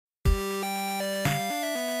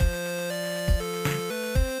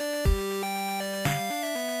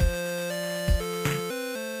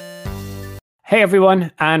Hey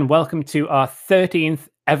everyone, and welcome to our 13th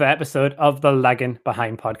ever episode of the Lagging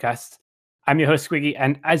Behind podcast. I'm your host Squiggy,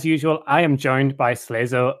 and as usual, I am joined by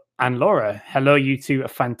Slazo and Laura. Hello, you two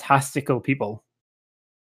fantastical people.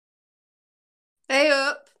 Hey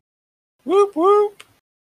up. Whoop whoop.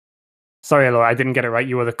 Sorry, Laura, I didn't get it right.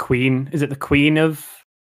 You were the queen. Is it the queen of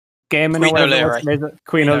gaming Queen or whatever? O'Leary.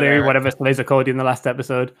 Queen O'Leary, whatever Slazo called you in the last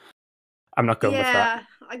episode. I'm not going with that.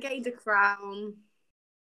 Yeah, I gained a crown.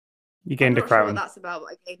 You gained a I'm not sure crown. what that's about,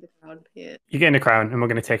 but I gained a crown. Yeah. You gained a crown, and we're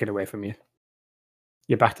going to take it away from you.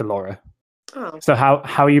 You're back to Laura. Oh. So how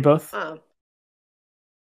are you both? Oh.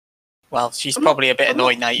 Well, she's probably a bit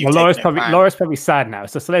annoyed now. Well, Laura's probably sad now.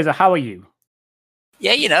 So Slazo, how are you?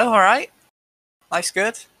 Yeah, all right. Life's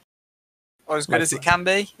good. Or as good as it can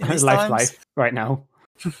be in these times. Life right now.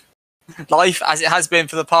 Life, as it has been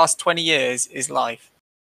for the past 20 years, is life.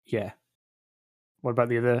 Yeah. What about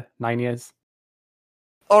the other 9 years?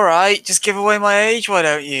 All right, just give away my age, why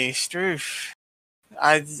don't you, Struth?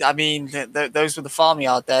 I mean, those were the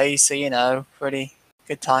farmyard days, so pretty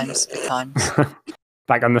good times. Good times.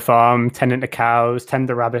 Back on the farm, tending to cows, tending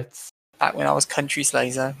to rabbits. Back when I was country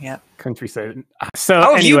slazer, yeah. Country slazer. So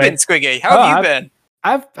how have anyway, you been, Squiggy? How have you been?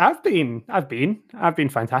 I've been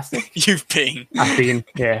fantastic. You've been. I've been.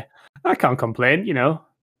 Yeah. I can't complain.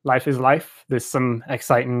 Life is life. There's some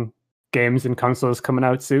exciting games and consoles coming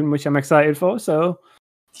out soon, which I'm excited for. So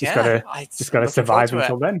just gotta survive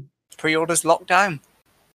until then. Pre-orders locked down.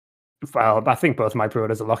 Well, I think both my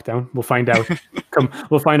pre-orders are locked down. We'll find out.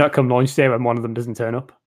 We'll find out come launch day when one of them doesn't turn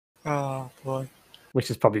up. Oh boy. Which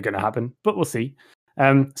is probably going to happen, but we'll see.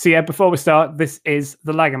 So yeah, before we start, this is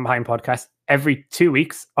the Lagging Behind podcast. Every 2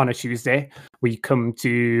 weeks on a Tuesday, we come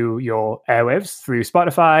to your airwaves through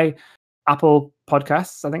Spotify, Apple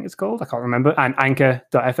Podcasts, I think it's called. I can't remember. And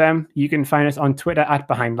Anchor.fm. You can find us on Twitter at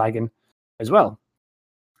Behind Lagging as well.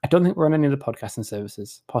 I don't think we're on any of the podcasting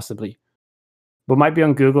services, possibly. We might be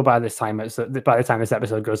on Google by the time this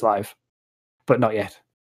episode goes live, but not yet.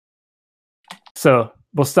 So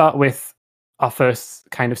we'll start with our first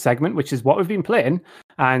kind of segment, which is what we've been playing.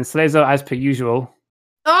 And Slazo, as per usual,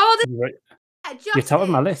 you're top of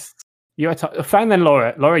my list. You're top. Fine then,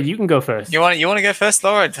 Laura. Laura, you can go first. You want to go first,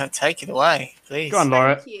 Laura? Take it away, please. Go on,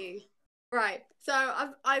 Laura. Thank you. Right. So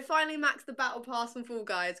I finally maxed the battle pass on Fall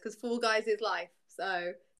Guys because Fall Guys is life.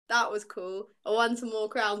 So that was cool. I won some more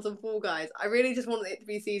crowns on Fall Guys. I really just wanted it to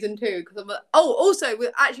be season 2 because I'm like,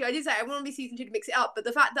 actually, I did say I want to be season 2 to mix it up. But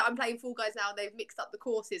the fact that I'm playing Fall Guys now, they've mixed up the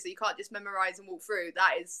courses, so you can't just memorize and walk through.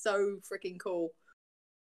 That is so freaking cool.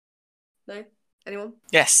 No, anyone?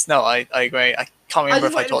 Yes, no, I agree. I can't remember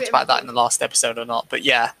if I talked about that in the last episode or not. But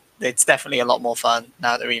yeah, it's definitely a lot more fun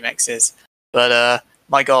now the remix is. But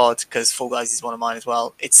my God, because Fall Guys is one of mine as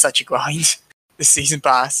well. It's such a grind. The season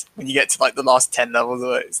pass, when you get to like the last 10 levels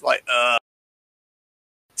of it, it's like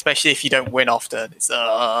especially if you don't win often, it's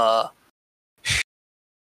I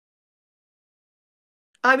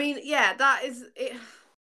mean, yeah, that is it.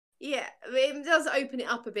 Yeah, it does open it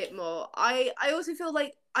up a bit more. I also feel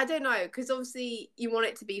like, I don't know, because obviously you want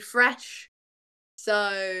it to be fresh,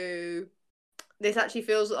 so this actually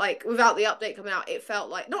feels like, without the update coming out, it felt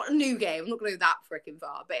like, not a new game, I'm not going to go that freaking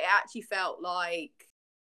far, but it actually felt like,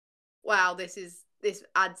 wow, this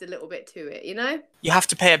adds a little bit to it, You have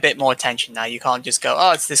to pay a bit more attention now. You can't just go,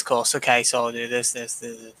 oh, it's this course, okay, so I'll do this,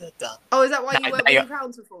 done. Oh, is that why you weren't winning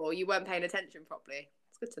crowns before? You weren't paying attention properly?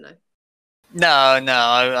 It's good to know. No,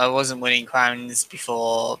 I wasn't winning crowns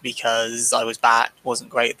before because I was bad, wasn't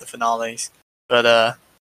great at the finales. But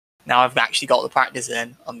now I've actually got the practice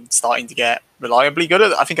in. I'm starting to get reliably good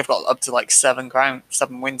at it. I think I've got up to like 7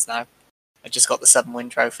 wins now. I just got the 7-win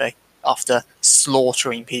trophy after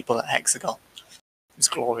slaughtering people at Hexagon. It was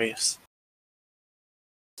glorious.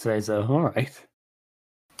 So, all right.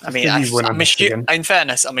 I mean, in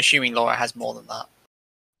fairness, I'm assuming Laura has more than that.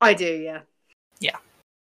 I do, yeah. Yeah.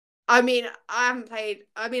 I mean, I haven't played.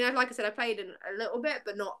 I mean, like I said, I played in a little bit,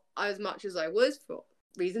 but not as much as I was for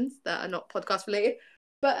reasons that are not podcast related.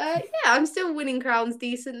 But yeah, I'm still winning crowns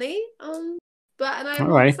decently. And I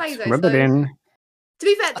will say though. Rub it in. To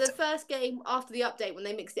be fair, the first game after the update, when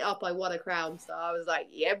they mixed it up, I won a crown. So I was like,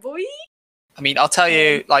 yeah, boy. I mean, I'll tell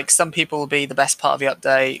you, like, some people will be the best part of the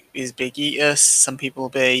update is Big Eaters. Some people will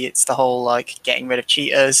be, it's the whole, like, getting rid of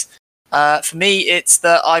cheaters. For me, it's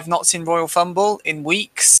that I've not seen Royal Fumble in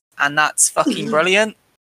weeks, and that's fucking brilliant.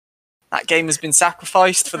 That game has been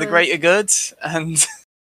sacrificed for the greater good, and...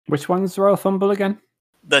 Which one's Royal Fumble again?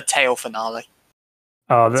 The tail finale.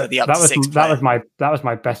 Oh, that was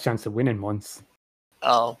my best chance of winning once.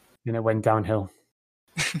 Oh. And it went downhill.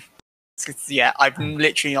 Yeah, I've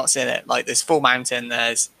literally not seen it. Like, there's Full Mountain,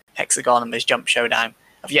 there's Hexagon, and there's Jump Showdown.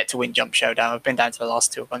 I've yet to win Jump Showdown. I've been down to the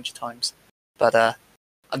last two a bunch of times. But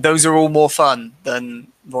those are all more fun than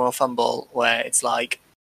Royal Fumble, where it's like,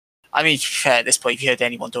 I mean, fair at this point, if you heard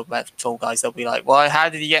anyone talk about Fall Guys, they'll be like, "Why? How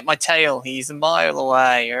did he get my tail? He's a mile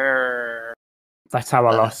away." That's how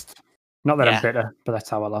I lost. Not that yeah. I'm bitter, but that's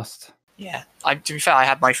how I lost. Yeah. To be fair, I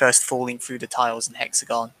had my first falling through the tiles in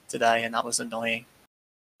Hexagon today, and that was annoying.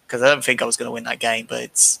 Because I don't think I was going to win that game, but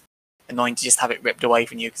it's annoying to just have it ripped away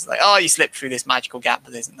from you, because like, oh, you slipped through this magical gap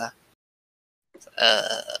that isn't there.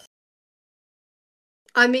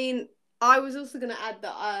 I mean, I was also going to add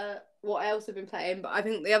that what else I've been playing, but I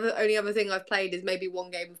think the only other thing I've played is maybe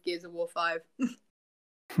one game of Gears of War 5.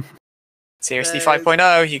 Seriously,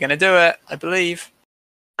 5.0, you're going to do it, I believe.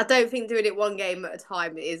 I don't think doing it one game at a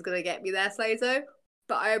time is going to get me there, Slazo,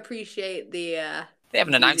 but I appreciate the... They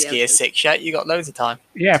haven't announced Gears 6 yet, you got loads of time.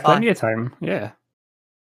 Yeah, plenty of time, yeah.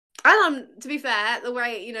 And to be fair, the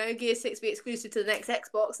way, Gears 6 be exclusive to the next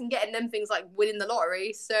Xbox and getting them things like winning the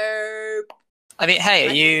lottery, so... I mean,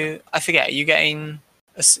 hey, I forget, are you getting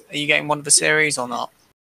one of the series or not?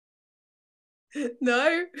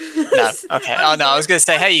 No. No, okay. Oh no, I was going to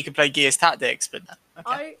say, hey, you can play Gears Tactics, but no.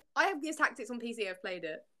 Okay. I have Gears Tactics on PC, I've played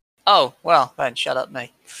it. Oh, well, then shut up,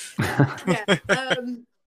 me. Yeah.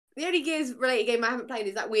 The only Gears related game I haven't played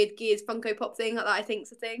is that weird Gears Funko Pop thing that I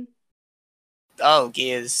think's a thing. Oh,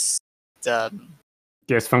 Gears.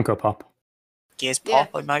 Gears Funko Pop. Gears Pop,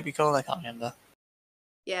 yeah. It might be called. I can't remember.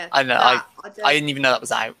 Yeah. I don't know. I didn't even know that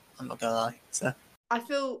was out. I'm not gonna lie. So. I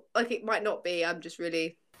feel like it might not be. I'm just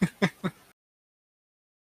really.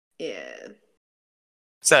 Yeah.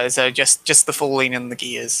 So just the falling and the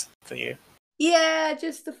gears for you. Yeah,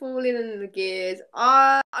 just the falling and the gears.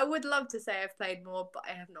 I would love to say I've played more, but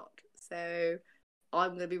I have not. So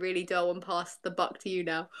I'm gonna be really dull and pass the buck to you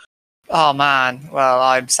now. Oh man, well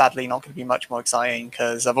I'm sadly not going to be much more exciting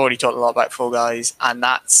because I've already talked a lot about Fall Guys, and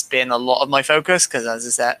that's been a lot of my focus. Because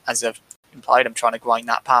as I've implied, I'm trying to grind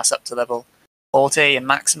that pass up to level 40 and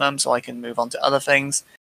maximum, so I can move on to other things.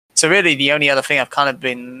 So really, the only other thing I've kind of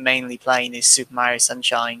been mainly playing is Super Mario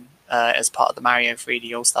Sunshine as part of the Mario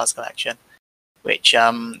 3D All Stars collection. Which,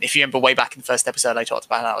 if you remember way back in the first episode, I talked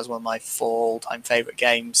about that was one of my 4 all-time favorite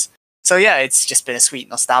games. So yeah, it's just been a sweet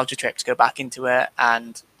nostalgia trip to go back into it,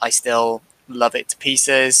 and I still love it to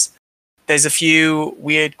pieces. There's a few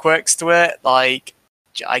weird quirks to it, like,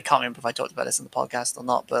 I can't remember if I talked about this on the podcast or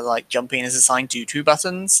not, but like jumping is assigned to 2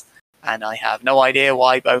 buttons, and I have no idea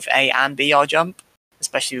why both A and B are jump,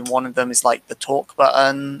 especially when one of them is like the talk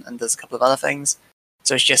button, and there's a couple of other things.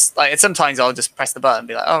 So it's just like, sometimes I'll just press the button and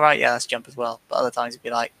be like, oh right, yeah, let's jump as well. But other times it'd be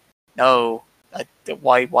like, no,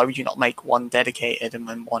 why would you not make one dedicated and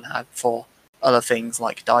then one had for other things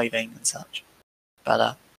like diving and such?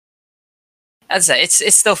 But as I say,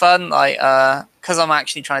 it's still fun, like, because I'm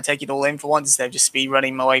actually trying to take it all in for once instead of just speed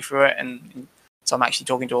running my way through it, and so I'm actually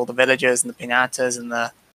talking to all the villagers and the pinatas and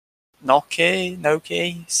the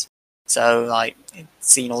Nokis. So like,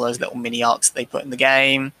 seeing all those little mini arcs that they put in the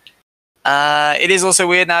game. It is also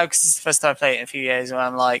weird now because it's the first time I played it in a few years, where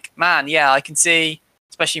I'm like, man, yeah, I can see,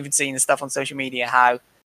 especially even seeing the stuff on social media, how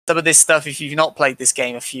some of this stuff, if you've not played this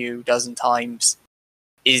game a few dozen times,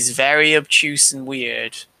 is very obtuse and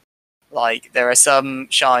weird. Like, there are some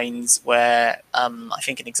shines where, I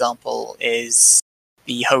think an example is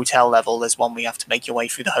the hotel level. There's one where you have to make your way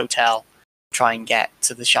through the hotel, try and get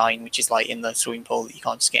to the shine, which is like in the swimming pool that you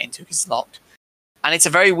can't just get into because it's locked. And it's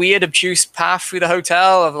a very weird, obtuse path through the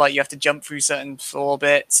hotel of like, you have to jump through certain floor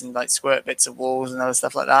bits and like squirt bits of walls and other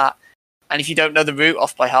stuff like that. And if you don't know the route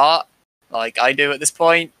off by heart, like I do at this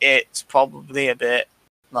point, it's probably a bit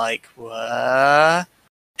like, what?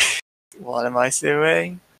 What am I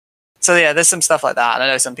doing? So yeah, there's some stuff like that. And I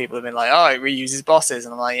know some people have been like, oh, it reuses bosses.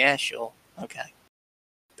 And I'm like, yeah, sure. Okay.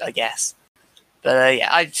 I guess. But yeah,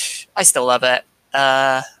 I still love it.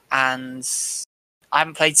 And I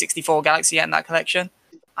haven't played 64 Galaxy yet in that collection.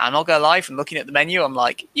 I'm not going to lie, from looking at the menu, I'm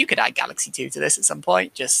like, you could add Galaxy 2 to this at some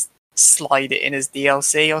point. Just slide it in as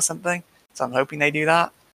DLC or something. So I'm hoping they do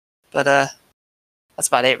that. But that's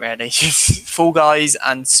about it, really. Fall Guys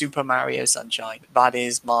and Super Mario Sunshine. That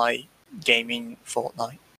is my gaming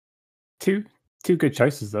fortnight. Two good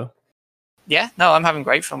choices, though. Yeah, no, I'm having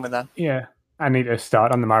great fun with them. Yeah, I need to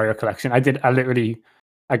start on the Mario collection. I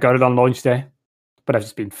got it on launch day, but I've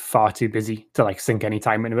just been far too busy to like sink any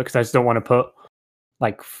time into it because I just don't want to put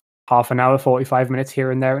like half an hour, 45 minutes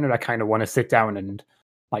here and there in it. I kind of want to sit down and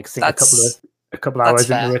like sink a couple hours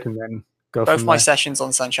into it and then go. Both my sessions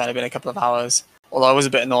on Sunshine have been a couple of hours. Although I was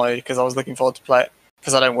a bit annoyed because I was looking forward to play it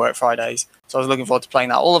because I don't work Fridays, so I was looking forward to playing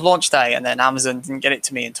that all of launch day, and then Amazon didn't get it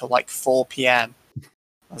to me until like 4 p.m.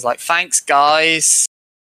 I was like, thanks, guys.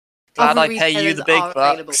 Glad Other I pay you the big retailers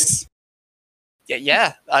are available. bucks.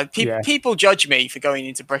 Yeah. Yeah. People judge me for going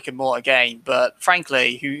into brick and mortar game, but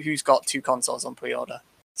frankly, who's got 2 consoles on pre-order?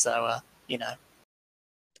 So you know,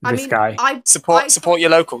 This guy. support your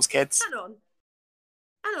locals, kids. Hang on.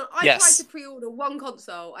 I Yes. tried to pre-order 1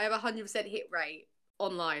 console. I have a 100% hit rate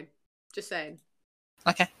online. Just saying.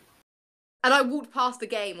 Okay. And I walked past the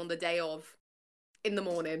game on the day of, in the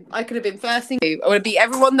morning. I could have been first thing. I would have beat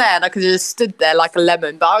everyone there, and I could have just stood there like a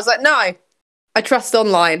lemon. But I was like, no, I trust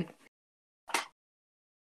online.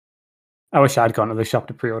 I wish I'd gone to the shop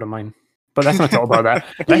to pre-order mine, but let's not talk about that.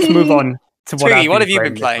 Let's move on to what Twiggy, what have you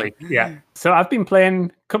playing been this playing? week. Yeah, so I've been playing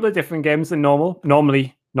a couple of different games than normal.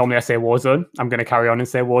 Normally I say Warzone. I'm going to carry on and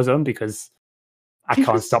say Warzone because I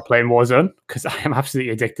can't stop playing Warzone because I am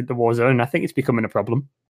absolutely addicted to Warzone, and I think it's becoming a problem.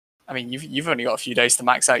 I mean, you've only got a few days to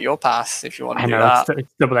max out your pass if you want to I do know that.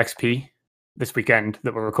 it's double XP this weekend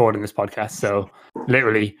that we're recording this podcast. So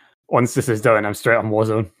literally, once this is done, I'm straight on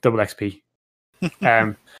Warzone, double XP.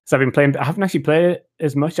 So I've been playing, but I haven't actually played it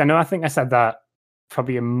as much. I think I said that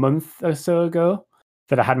probably a month or so ago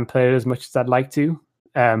that I hadn't played it as much as I'd like to.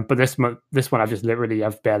 But this one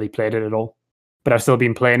I've barely played it at all. But I've still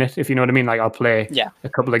been playing it, if you know what I mean. Like I'll play a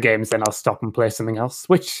couple of games, then I'll stop and play something else.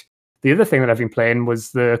 Which the other thing that I've been playing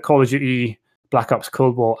was the Call of Duty Black Ops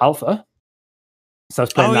Cold War Alpha. So I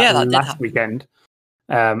was playing that last weekend.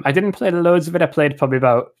 I didn't play loads of it. I played probably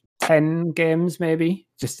about 10 games maybe,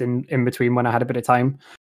 just in between when I had a bit of time.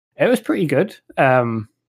 It was pretty good.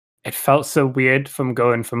 It felt so weird from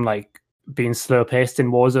going from like being slow paced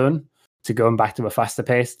in Warzone to going back to a faster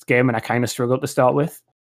paced game, and I kind of struggled to start with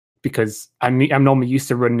because I'm normally used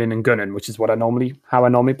to running and gunning, which is how I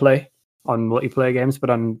normally play on multiplayer games.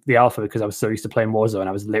 But on the alpha, because I was so used to playing Warzone,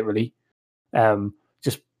 I was literally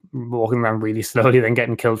just walking around really slowly, then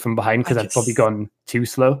getting killed from behind because I'd probably gone too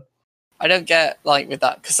slow. I don't get like with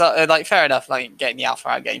that because like fair enough, like getting the alpha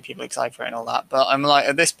out, getting people excited for it and all that. But I'm like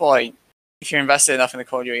at this point, if you're invested enough in the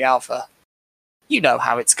Call of Duty alpha, you know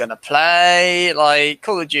how it's gonna play. Like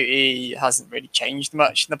Call of Duty hasn't really changed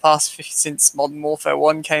much in the past since Modern Warfare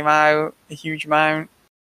 1 came out. A huge amount.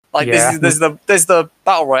 Like there's the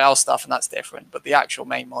battle royale stuff and that's different, but the actual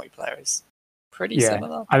main multiplayer is pretty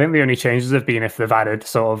similar. I think the only changes have been if they've added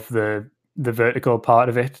sort of the vertical part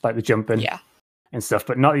of it, like the jumping. And stuff,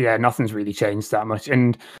 but nothing's really changed that much.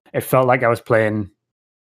 And it felt like I was playing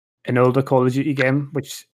an older Call of Duty game,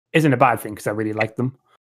 which isn't a bad thing because I really liked them.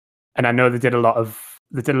 And I know they did a lot of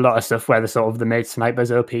stuff where they made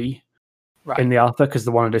snipers OP in the alpha because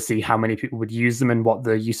they wanted to see how many people would use them and what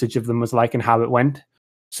the usage of them was like and how it went.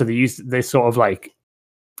 So they sort of like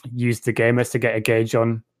used the gamers to get a gauge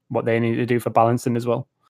on what they needed to do for balancing as well.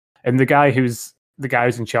 And the guy who's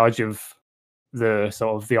in charge of the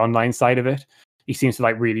sort of the online side of it, he seems to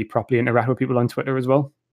like really properly interact with people on Twitter as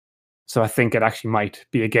well. So I think it actually might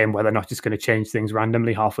be a game where they're not just going to change things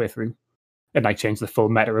randomly halfway through and like change the full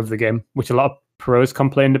meta of the game, which a lot of pros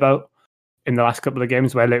complained about in the last couple of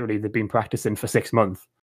games where literally they've been practicing for 6 months.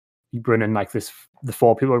 You running like this, the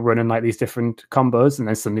 4 people running like these different combos, and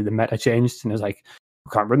then suddenly the meta changed and it was like,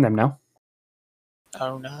 we can't run them now.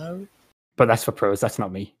 Oh no. But that's for pros, that's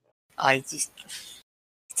not me.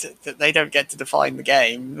 They don't get to define the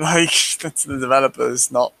game. Like that's the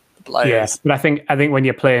developers, not the players. Yeah, but I think when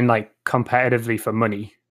you're playing like competitively for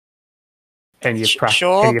money, and you but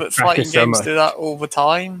fighting games do that all the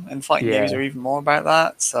time, and fighting games are even more about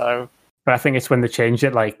that. So, but I think it's when they change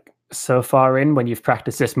it like so far in when you've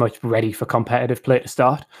practiced this much, ready for competitive play to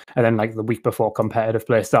start, and then like the week before competitive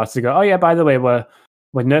play starts to go, oh yeah, by the way, we're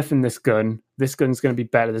nerfing this gun. This gun's going to be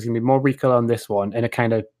better. There's going to be more recoil on this one, and it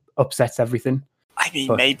kind of upsets everything. I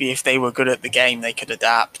mean, maybe if they were good at the game, they could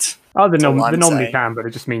adapt. Oh, they normally can, but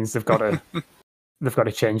it just means they've got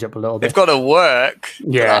to change up a little bit. They've got to work.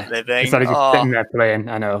 Yeah, for that living. Instead of just sitting there playing.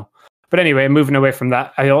 I know. But anyway, moving away from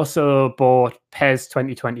that, I also bought PES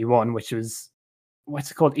 2021, which was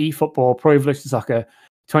what's it called? eFootball Pro Evolution Soccer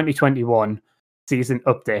 2021 season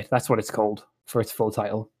update. That's what it's called for its full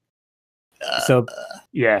title. So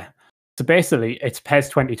basically, it's PES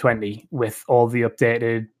 2020 with all the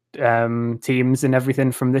updated teams and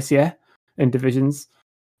everything from this year in divisions.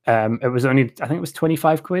 It was only, I think it was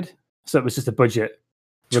 25 quid, so it was just a budget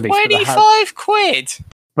release. 25 quid?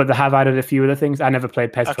 But they have added a few other things. I never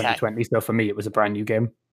played PES 2020, so for me it was a brand new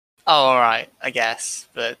game. Oh, all right, I guess.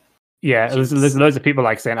 But yeah, there's loads of people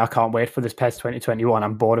like saying, I can't wait for this PES 2021,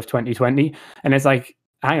 I'm bored of 2020. And it's like,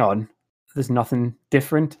 hang on, there's nothing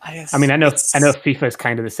different. I mean, I know FIFA is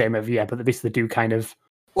kind of the same every year, but at least they do kind of.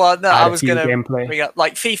 Well, no, I was going to bring up,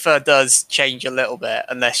 like, FIFA does change a little bit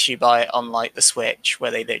unless you buy it on, like, the Switch, where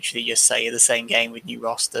they literally just say the same game with new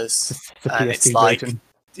rosters. It's the PS2 version.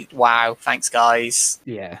 wow, thanks guys.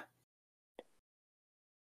 Yeah.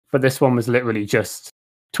 But this one was literally just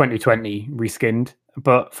 2020 reskinned.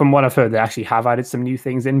 But from what I've heard, they actually have added some new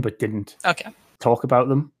things in, but didn't talk about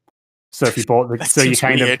them. So if you bought the, so you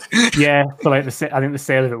kind weird. of, yeah. So like I think the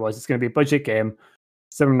sale of it was, it's going to be a budget game,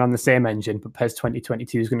 something on the same engine, but PES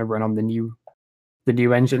 2022 is going to run on the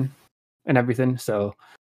new engine and everything. So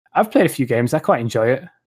I've played a few games. I quite enjoy it.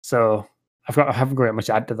 So I haven't got much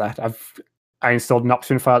to add to that. I installed an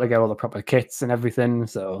option file to get all the proper kits and everything.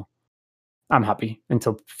 So I'm happy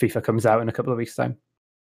until FIFA comes out in a couple of weeks' time.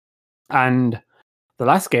 And the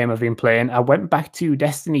last game I've been playing, I went back to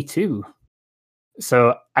Destiny 2.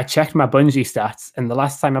 So I checked my Bungie stats, and the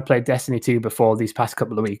last time I played Destiny 2 before these past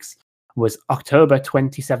couple of weeks was October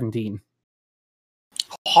 2017.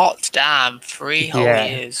 Hot damn, 3 whole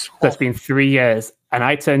years. So it's been 3 years, and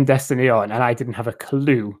I turned Destiny on, and I didn't have a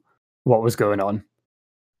clue what was going on.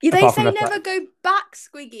 Yeah, they say never go back,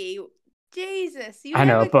 Squiggy. Jesus, I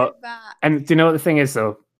know, but go back. And do you know what the thing is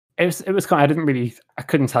though? It was kind of, I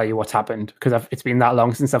couldn't tell you what's happened because it's been that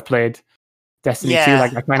long since I've played Destiny 2.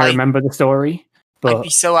 Like I kind of remember the story, but I'd be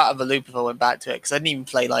so out of the loop if I went back to it because I didn't even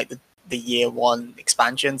play like the year 1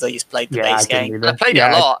 expansions. I just played the base game. And I played it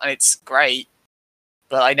a lot, and it's great,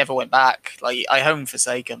 but I never went back. Like I own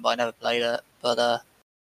Forsaken, but I never played it. But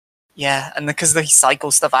yeah, and because they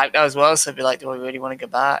cycle stuff out now as well, so I'd be like, do I really want to go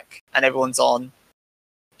back? And everyone's on.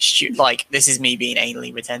 Like, this is me being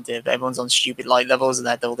anally retentive. Everyone's on stupid light levels and they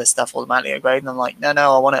had all this stuff automatically upgraded. And I'm like, no,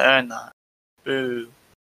 I want to earn that. Boo.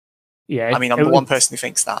 Yeah, I mean, I'm the one person who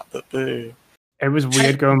thinks that, but boo. It was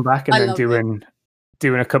weird going back and then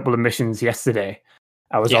doing a couple of missions yesterday.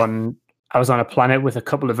 I was on a planet with a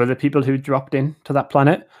couple of other people who dropped in to that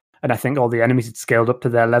planet, and I think all the enemies had scaled up to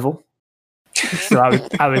their level. So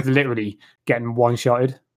I was literally getting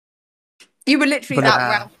one-shotted. You were literally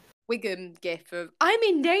Ralph Wiggum gif of "I'm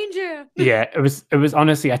in danger." Yeah, it was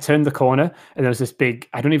honestly, I turned the corner and there was this big,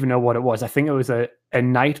 I don't even know what it was. I think it was a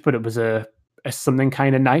knight, but it was a something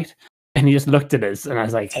kind of knight. And he just looked at us and I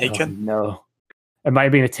was like, Taken? Oh, no. It might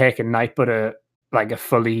have been a Taken knight, but a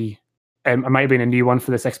fully, it might have been a new one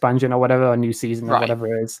for this expansion or whatever, a new season or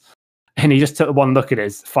whatever it is. And he just took one look at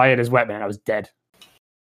us, fired his weapon, and I was dead.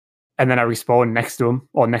 And then I respawned next to him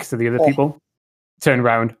or next to the other people. Turned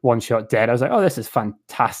around, one shot, dead. I was like, oh, this is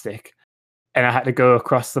fantastic. And I had to go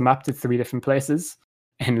across the map to 3 different places.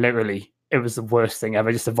 And literally, it was the worst thing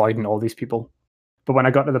ever, just avoiding all these people. But when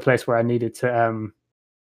I got to the place where I needed to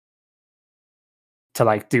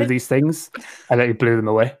like do these things, I literally blew them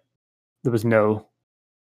away. There was no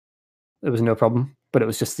problem. But it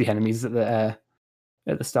was just the enemies at the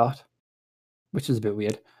start, which is a bit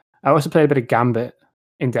weird. I also played a bit of Gambit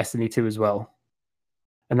in Destiny 2 as well.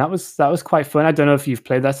 And that was quite fun. I don't know if you've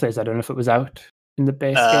played that series. I don't know if it was out in the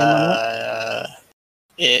base game or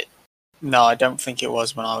not. No, I don't think it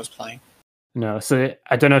was when I was playing. No, so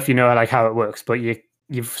I don't know if you know like how it works, but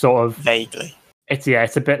you've sort of vaguely. It's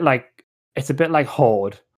a bit like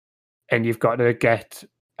Horde, and you've got to get.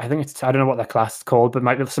 I think I don't know what that class is called, but it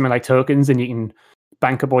might be something like tokens, and you can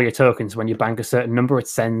bank up all your tokens. When you bank a certain number, it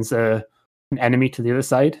sends an enemy to the other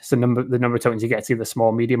side. So the number of tokens you get is either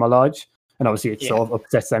small, medium, or large. And obviously it sort of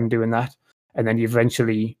upsets them doing that. And then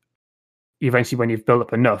eventually when you've built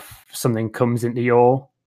up enough, something comes into your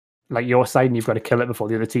side and you've got to kill it before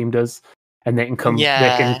the other team does. And they can come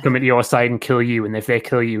into your side and kill you. And if they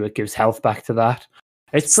kill you, it gives health back to that.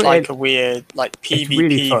 It's like a weird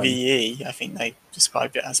PvPvE, I think they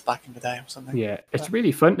described it as back in the day or something. Yeah, it's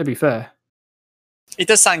really fun, to be fair. It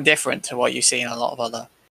does sound different to what you see in a lot of other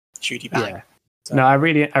shooty bang. Yeah. So. No, I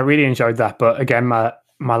really enjoyed that. But again,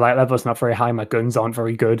 my light level's not very high. My guns aren't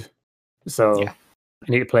very good. So I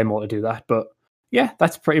need to play more to do that. But yeah,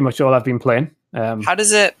 that's pretty much all I've been playing. How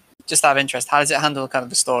does it, just out of interest, how does it handle kind of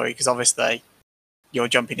the story? Because obviously you're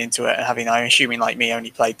jumping into it and having, I'm assuming like me,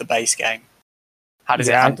 only played the base game. How does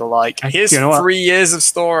it handle here's 3 years of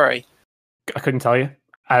story? I couldn't tell you.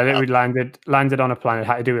 I literally landed on a planet,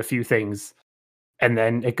 had to do a few things. And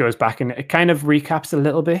then it goes back and it kind of recaps a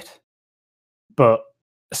little bit. But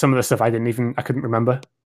some of the stuff I couldn't remember.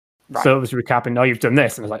 Right. So it was recapping, oh, you've done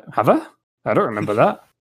this. And I was like, have I? I don't remember that.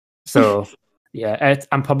 So, yeah,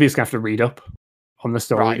 I'm probably just going to have to read up on the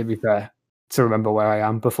story, to be fair, to remember where I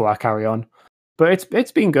am before I carry on. But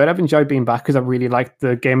it's been good. I've enjoyed being back because I really liked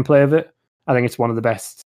the gameplay of it. I think it's one of the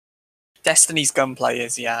best. Destiny's gunplay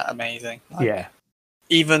is, amazing. Yeah.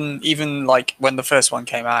 Even like when the first one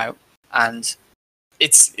came out, and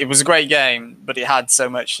it was a great game, but it had so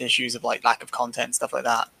much issues of like lack of content and stuff like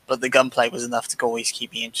that. But the gunplay was enough to always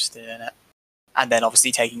keep me interested in it. And then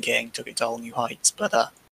obviously Taken King took it to all new heights. But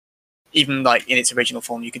even like in its original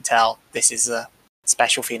form, you could tell this is a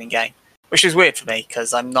special feeling game, which is weird for me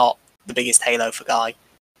because I'm not the biggest Halo for guy.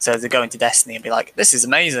 So to go into Destiny and be like, this is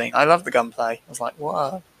amazing, I love the gunplay. I was like,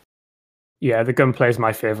 whoa. Yeah, the gunplay is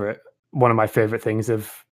one of my favorite things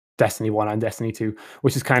of Destiny 1 and Destiny 2,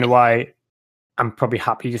 which is kind of why I'm probably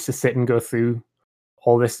happy just to sit and go through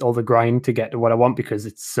all the grind to get to what I want, because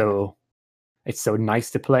it's so nice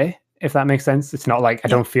to play, if that makes sense. It's not like I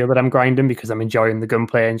don't feel that I'm grinding, because I'm enjoying the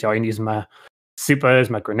gunplay, enjoying using my supers,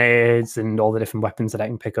 my grenades, and all the different weapons that I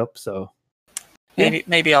can pick up. So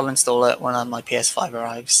maybe I'll install it when my PS5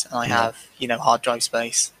 arrives and I have hard drive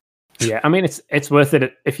space. Yeah, I mean it's worth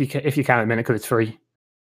it if you can at a minute, because it's free.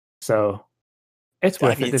 So it's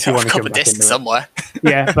worth it if you want to jump back into somewhere.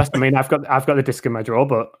 Yeah, I mean I've got the disc in my drawer,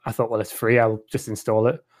 but I thought, well, it's free, I'll just install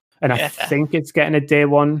it. And I think it's getting a day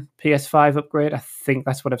one PS5 upgrade. I think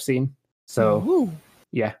that's what I've seen. So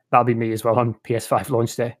yeah, that'll be me as well on PS5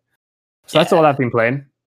 launch day. So that's all I've been playing.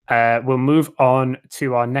 We'll move on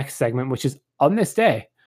to our next segment, which is on this day.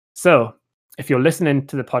 So if you're listening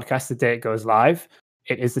to the podcast the day it goes live,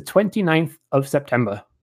 it is the 29th of September.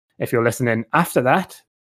 If you're listening after that,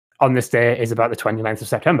 on this day is about the 29th of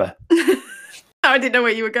September. I didn't know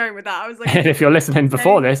where you were going with that. I was like, and if you're listening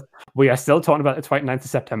before this, we are still talking about the 29th of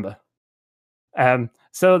September.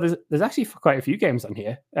 So there's actually quite a few games on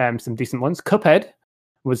here, some decent ones. Cuphead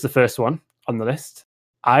was the first one on the list.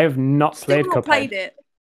 I have not played Cuphead. Played it.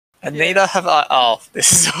 And neither have I. Oh,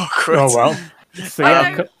 this is awkward. Oh, well. So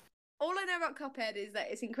yeah, all I know about Cuphead is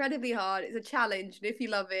that it's incredibly hard. It's a challenge, and if you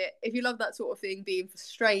love that sort of thing, being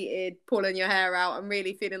frustrated, pulling your hair out, and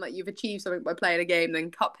really feeling like you've achieved something by playing a game,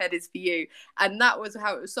 then Cuphead is for you. And that was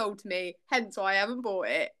how it was sold to me. Hence why I haven't bought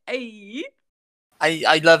it. Hey.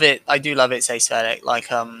 I love it. I do love its aesthetic.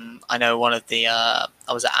 Like, I know one of the I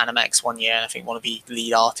was at Animex one year, and I think one of the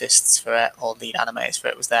lead artists for it, or lead animators for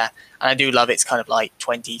it, was there. And I do love its kind of like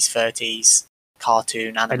 20s, 30s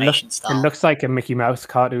cartoon animation style. It looks like a Mickey Mouse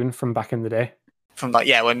cartoon from back in the day. From like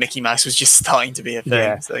when Mickey Mouse was just starting to be a thing.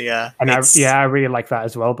 Yeah. So yeah, and I really like that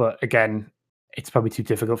as well. But again, it's probably too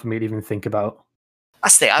difficult for me to even think about.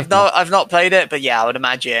 That's the thing. I've not played it, but yeah, I would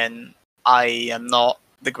imagine I am not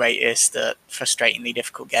the greatest at frustratingly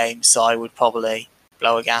difficult games, so I would probably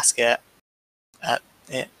blow a gasket at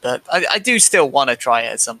it. But I do still want to try it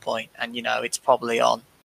at some point, and it's probably on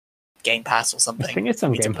Game Pass or something. I think it's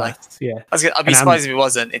on Game Pass. Yeah, I'd be surprised if it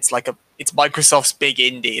wasn't. It's like it's Microsoft's big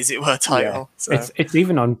indie, as it were, title. Yeah. So. It's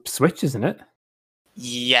even on Switch, isn't it?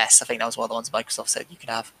 Yes, I think that was one of the ones Microsoft said you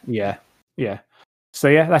could have. Yeah. So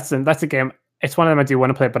yeah, that's a game. It's one of them I do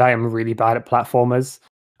want to play, but I am really bad at platformers,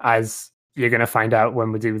 as you're going to find out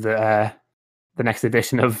when we do the next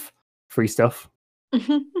edition of free stuff.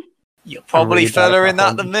 You're probably further in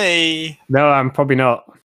that than me. No, I'm probably not.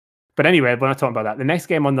 But anyway, we're not talking about that. The next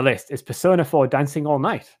game on the list is Persona 4 Dancing All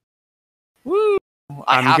Night. Woo!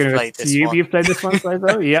 I have played this one. You've played this one,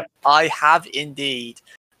 Slazo? Yep. I have indeed.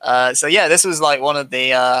 So yeah, this was like one of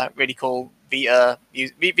the really cool Vita.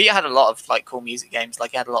 Vita had a lot of like cool music games.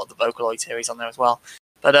 Like it had a lot of the Vocaloid series on there as well.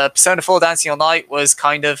 But Persona 4 Dancing All Night was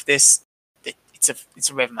kind of this. It's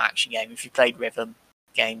a rhythm action game. If you played rhythm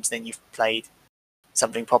games, then you've played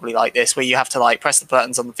something probably like this, where you have to like press the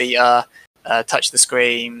buttons on the Vita, touch the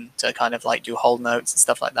screen to kind of like do hold notes and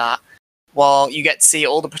stuff like that. While you get to see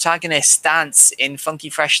all the protagonists dance in funky,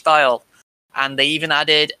 fresh style. And they even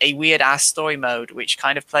added a weird ass story mode, which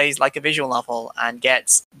kind of plays like a visual novel and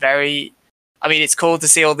gets very. I mean, it's cool to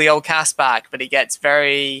see all the old cast back, but it gets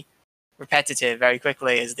very repetitive very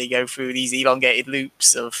quickly as they go through these elongated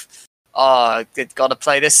loops of. Oh, got to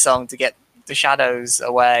play this song to get the shadows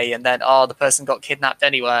away, and then the person got kidnapped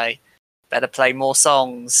anyway. Better play more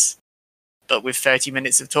songs, but with 30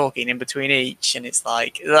 minutes of talking in between each. And it's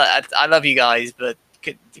like, I love you guys, but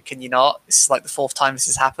can you not? This is like the fourth time this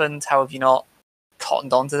has happened. How have you not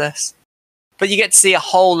cottoned on to this? But you get to see a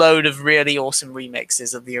whole load of really awesome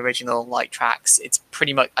remixes of the original like tracks. It's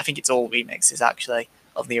pretty much, I think it's all remixes actually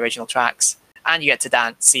of the original tracks, and you get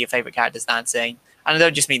to see your favorite characters dancing. And I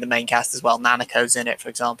don't just mean the main cast as well. Nanako's in it, for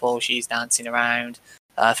example. She's dancing around.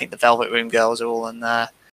 I think the Velvet Room girls are all in there.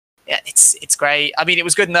 Yeah, it's great. I mean, it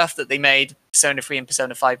was good enough that they made Persona 3 and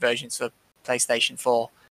Persona 5 versions for PlayStation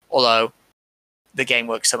 4. Although the game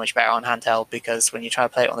works so much better on handheld, because when you try to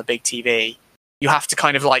play it on the big TV, you have to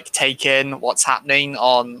kind of like take in what's happening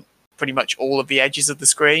on pretty much all of the edges of the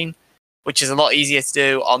screen, which is a lot easier to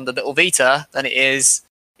do on the little Vita than it is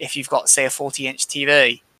if you've got, say, a 40-inch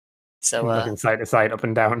TV. So looking side to side, up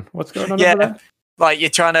and down. What's going on over there? Like you're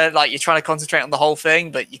trying to concentrate on the whole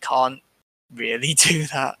thing, but you can't really do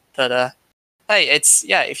that. But hey,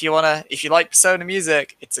 if you like Persona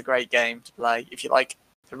music, it's a great game to play. If you like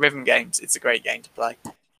the rhythm games, it's a great game to play.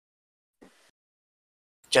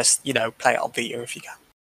 Just play it on Vita if you can.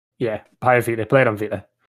 Yeah, buy a Vita, play it on Vita.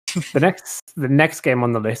 The next game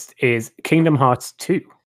on the list is Kingdom Hearts 2.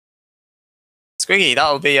 Squiggy,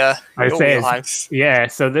 that'll be your wheelhouse. Yeah,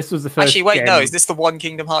 so this was the first. Actually, wait, game. no, is this the one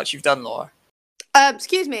Kingdom Hearts you've done, Laura?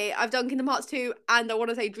 Excuse me, I've done Kingdom Hearts 2, and I want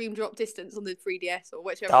to say Dream Drop Distance on the 3DS or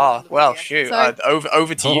whichever. Well, shoot, so...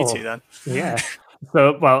 over to you two then. Yeah.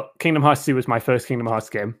 So, Kingdom Hearts 2 was my first Kingdom Hearts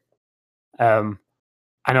game.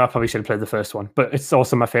 I know I probably should have played the first one, but it's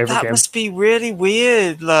also my favorite game. That must be really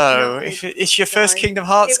weird, though. If it's your first Kingdom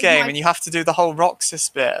Hearts game and you have to do the whole Roxas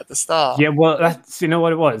bit at the start. Yeah, well, that's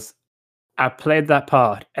what it was. I played that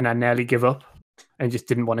part and I nearly give up and just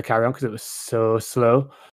didn't want to carry on because it was so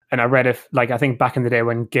slow. And I read I think back in the day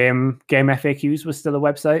when Game FAQs was still a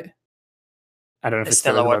website. I don't know if it's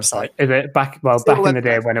still a website. Is it back in the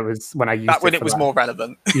day when I used back when it was more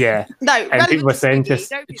relevant? Yeah. No, and people were saying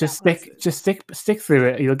just stick through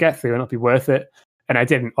it. You'll get through and it'll be worth it. And I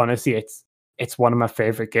didn't. Honestly, it's one of my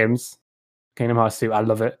favorite games. Kingdom Hearts 2. I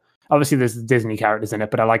love it. Obviously, there's Disney characters in it,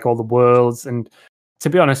 but I like all the worlds. And to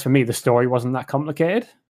be honest, for me, the story wasn't that complicated.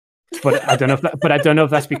 But I don't know if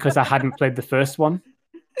that's because I hadn't played the first one.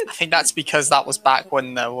 I think that's because that was back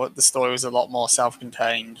when the story was a lot more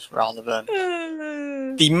self-contained rather than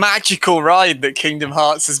the magical ride that Kingdom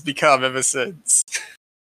Hearts has become ever since.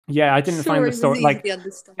 Yeah, I didn't find the story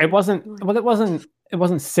it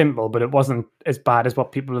wasn't simple, but it wasn't as bad as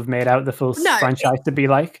what people have made out the full franchise to be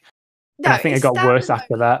like. I think it got worse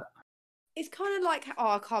after that. It's kind of like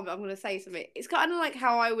I'm going to say something. It's kind of like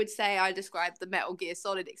how I would say I described the Metal Gear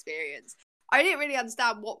Solid experience. I didn't really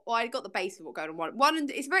understand I got the base of what going on. One,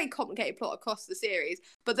 it's a very complicated plot across the series,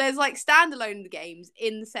 but there's standalone games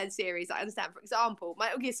in the said series that I understand. For example,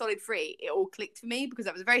 Metal Gear Solid 3, it all clicked for me because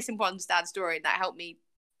that was a very simple to understand story, and that helped me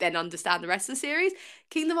then understand the rest of the series.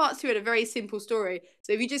 Kingdom Hearts 2 had a very simple story,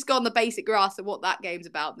 so if you just go on the basic grasp of what that game's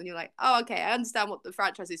about, then you're like, oh, okay, I understand what the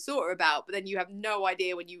franchise is sort of about, but then you have no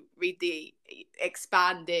idea when you read the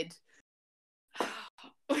expanded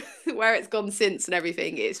where it's gone since and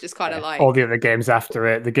everything. It's just kind of like all the other games after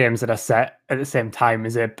it, the games that are set at the same time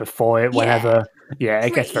as it, before it, whenever.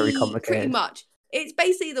 It gets very complicated. Pretty much. It's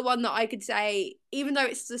basically the one that I could say, even though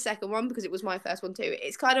it's the second one, because it was my first one too,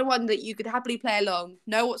 it's kind of one that you could happily play along,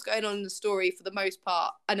 know what's going on in the story for the most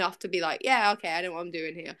part, enough to be like, yeah, okay, I know what I'm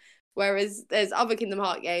doing here. Whereas there's other Kingdom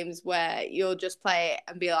Hearts games where you'll just play it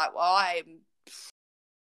and be like, well,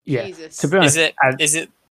 Jesus. To be honest, is it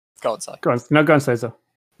go on, sorry. Go on. No, go on, say so.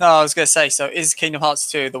 No, I was going to say, so is Kingdom Hearts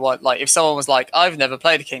 2 the one, if someone was like, I've never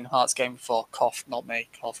played a Kingdom Hearts game before, cough, not me,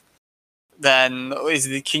 cough, then is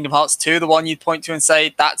the Kingdom Hearts 2 the one you'd point to and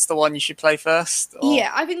say, that's the one you should play first? Or? Yeah,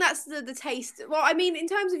 I think that's the taste. Well, I mean, in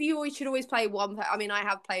terms of you should always play one. I mean, I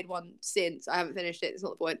have played one since. I haven't finished it. It's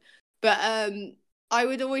not the point. But I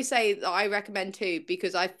would always say that I recommend 2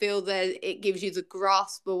 because I feel that it gives you the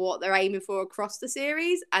grasp of what they're aiming for across the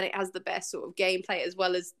series, and it has the best sort of gameplay as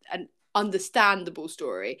well as an understandable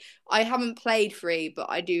story. I haven't played 3, but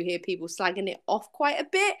I do hear people slagging it off quite a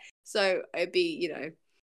bit, so it'd be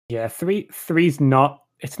yeah, 3's not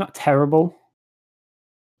terrible,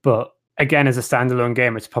 but again, as a standalone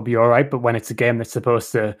game, it's probably all right. But when it's a game that's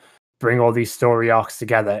supposed to bring all these story arcs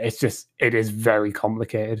together, it is very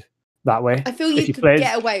complicated that way. I feel you could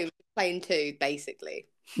get away with playing 2, basically.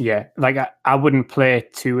 Yeah, I wouldn't play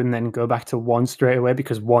 2 and then go back to 1 straight away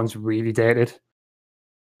because 1's really dated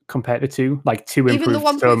compared to 2. 2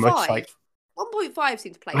 improved so much. 1.5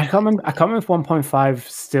 seems to play. I can't remember if 1.5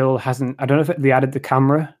 still hasn't. I don't know if they added the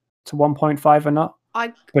camera to 1.5 or not.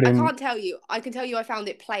 I can't tell you. I can tell you I found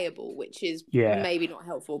it playable, which is maybe not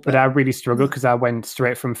helpful. But I really struggled because I went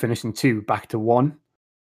straight from finishing 2 back to 1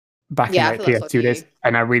 back in the PS2 days,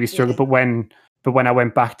 and I really struggled. Yeah. But when I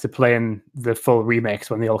went back to playing the full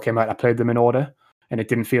remakes when they all came out, I played them in order, and it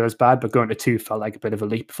didn't feel as bad. But going to 2 felt like a bit of a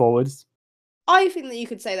leap forwards. I think that you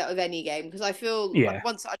could say that with any game because I feel like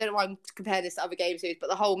once I don't know why I'm comparing this to other game series, but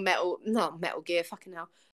the whole Metal Gear, fucking hell,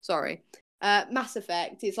 sorry, Mass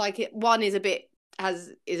Effect. It's like 1 is a bit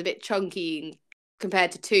chunky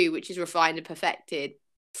compared to 2, which is refined and perfected.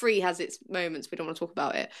 3 has its moments. We don't want to talk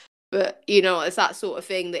about it, but it's that sort of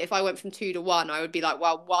thing that if I went from 2 to 1, I would be like,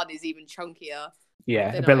 well, 1 is even chunkier.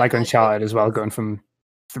 Yeah, a bit like Uncharted as well, going from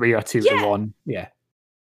 3 or 2 to 1. Yeah.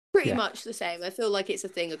 Pretty much the same. I feel like it's a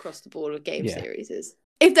thing across the board with game series.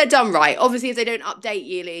 If they're done right, obviously, if they don't update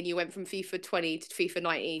yearly and you went from FIFA 20 to FIFA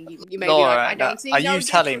 19, you may Laura, be like, I don't see. Are you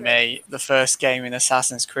telling me the first game in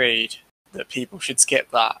Assassin's Creed that people should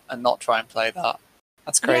skip that and not try and play that?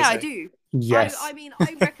 That's crazy. Yeah, I do. Yes. I mean,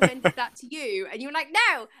 I recommended that to you, and you were like,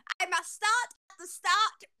 "No, I must start at the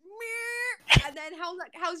start." And then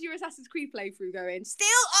how's your Assassin's Creed playthrough going? Still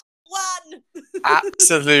on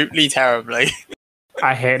Absolutely terribly.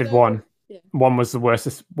 I hated So, one. yeah. One was the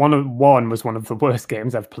worst. One was one of the worst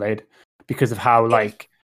games I've played because of how like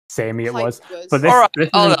samey it was. But this, All right, this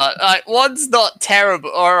hold isn't- on. Like, one's not terrible.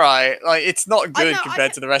 All right, like it's not good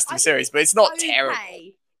compared to the rest of the think series, it's but it's not okay. terrible.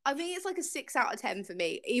 I think it's like a 6 out of 10 for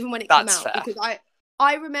me, even when it That's came out, fair. because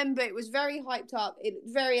I remember it was very hyped up,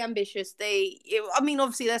 very ambitious. I mean,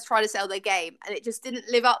 obviously, let's try to sell their game, and it just didn't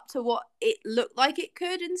live up to what it looked like it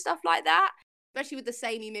could and stuff like that, especially with the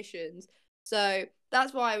samey missions. So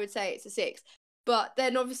that's why I would say it's a 6. But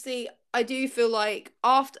then, obviously, I do feel like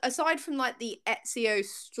aside from like the Ezio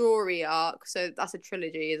story arc, so that's a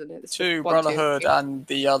trilogy, isn't it? It's 2 1, 2, Brotherhood 3. and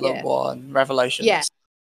the other one, Revelations. Yeah.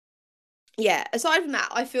 Yeah, aside from that,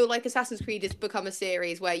 I feel like Assassin's Creed has become a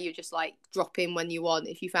series where you just like drop in when you want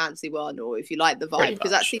if you fancy one or if you like the vibe,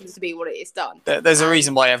 because that seems to be what it is done. There's a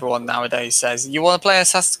reason why everyone nowadays says, you want to play an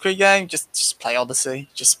Assassin's Creed game? Just play Odyssey.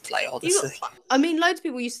 Just play Odyssey. I mean, loads of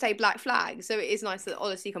people used to say Black Flag, so it is nice that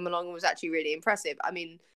Odyssey come along and was actually really impressive. I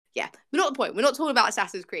mean, yeah, but not the point. We're not talking about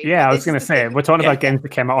Assassin's Creed. yeah, I was going to say, we're talking about games that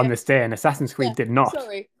came out on Yeah. this day, and Assassin's Creed did not.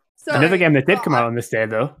 Sorry. Another game that did come out on this day,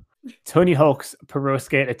 though, Tony Hawk's Pro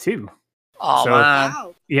Skater 2. Oh, So- man.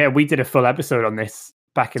 Wow. Yeah, we did a full episode on this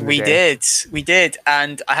back in the day. We did,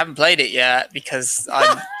 and I haven't played it yet because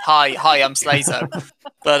I'm I'm Slazo,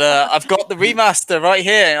 but I've got the remaster right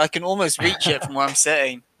here, and I can almost reach it from where I'm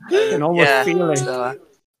sitting. I can almost feel it. So,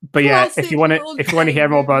 But yeah, Classic if you want old to hear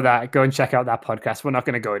more game. about that, go and check out that podcast. We're not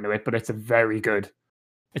going to go into it, but it's a very good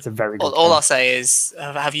all game. I'll say is,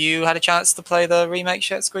 have you had a chance to play the remake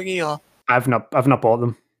shit, Squiggy? Or I've not bought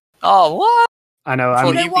them. oh, what? I know. I thought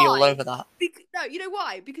You know you'd be all why? over that. No, you know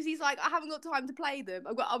why? Because he's like, I haven't got time to play them.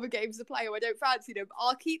 I've got other games to play, or I don't fancy them.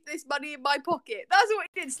 I'll keep this money in my pocket. That's what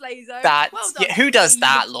he did, Slazo. That Well done, who does you-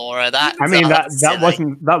 that, Laura? That I mean that's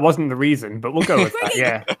silly. that wasn't the reason, but we'll go with that.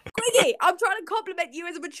 Yeah. Quiggy, I'm trying to compliment you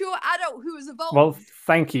as a mature adult who has evolved. Well,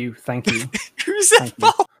 thank you. Who's Thank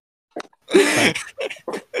you.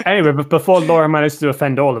 Anyway, but before Laura managed to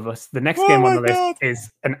offend all of us, the next Oh game on my the list God.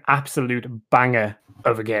 is an absolute banger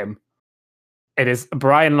of a game. It is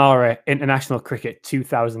Brian Lara International Cricket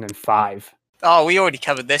 2005. Oh, we already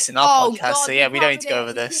covered this in our Oh, podcast, God, so yeah, we don't need covered to go it.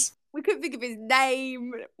 over this. We couldn't think of his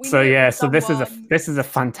name. We So knew it yeah, was so someone. this is a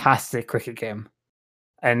fantastic cricket game,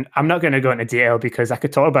 and I'm not going to go into detail because I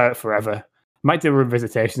could talk about it forever. Might do a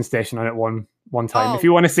revisitation station on it one time. If Oh,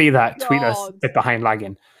 you want to see that, tweet us God. at Behind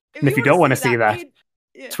Lagging. And if you don't want to see that,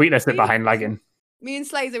 tweet us at me Behind and- Lagging. Me and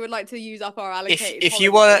Slazer would like to use up our allocated. If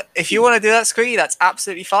you want to do that, Scree, that's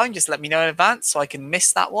absolutely fine. Just let me know in advance so I can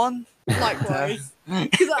miss that one. Likewise. No,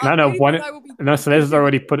 so Liz has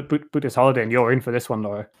already put his holiday, and you're in for this one,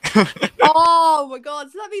 Laura. Oh my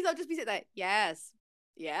god! So that means I'll just be sitting there. Yes.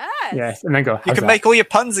 Yes, and then go. You "How's can that?" make all your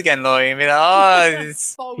puns again, Laurie, and be like, oh,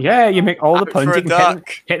 it's Yeah, you make all the happy puns. for You a can duck.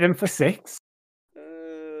 hit them for 6.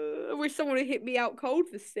 I wish someone would hit me out cold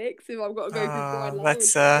for 6 if I've got to go through Brian Lara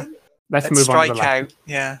let's again. Let's let's move on to strike the last. out.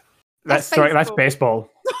 Yeah, Let's That's strike. That's baseball.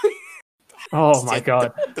 Oh my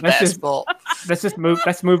god. the Let's best just sport.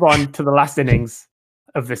 let's move on to the last innings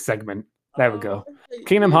of this segment. There we go.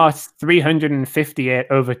 Kingdom Hearts 358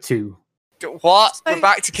 over 2. What? So- We're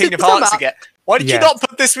back to Kingdom so sum Hearts up. again. Why did you Yes. not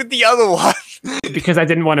put this with the other one? Because I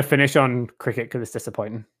didn't want to finish on cricket because it's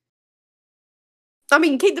disappointing. I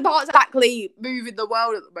mean, Kingdom Hearts exactly moving the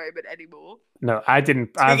world at the moment anymore. No, I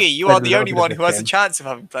didn't. I've Twiggy, you played are a the little only bit of one this who has a game. chance of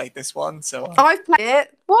having played this one. So I've played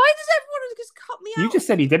it. Why does everyone just cut me out? You just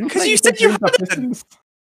said he didn't. 'Cause play you it, said you Dreams of hadn't. Distance.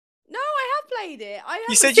 No, I have played it. I you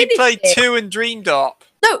haven't said you finished played it. 2 and Dreamed Up.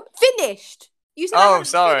 No, finished. You said I Oh, haven't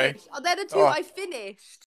sorry. finished. They're the 2 Oh. I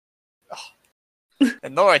finished.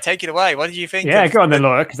 And Laura, take it away. What did you think? Yeah, of go on then, the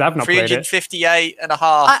Laura, because I've not played it. 358 and a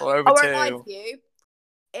half or I over won't lie 2. to you.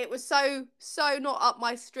 It was so not up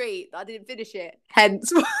my street that I didn't finish it.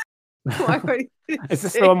 Hence, why I only finished Is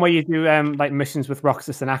this it. the one where you do like missions with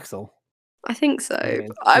Roxas and Axel? I think so. Yeah.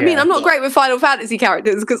 I mean, Yeah. I'm not great with Final Fantasy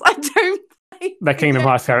characters because I don't play. They're Kingdom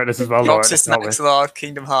Hearts characters as well, Laura. Roxas to and start with. Axelard,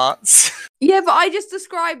 Kingdom Hearts. Yeah, but I just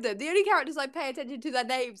described them. The only characters I pay attention to their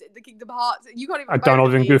names in the Kingdom Hearts. You can't even. Donald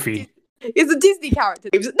moan at and me. Goofy. It's the Disney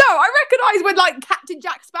characters. No, I recognise when like Captain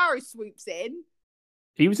Jack Sparrow swoops in.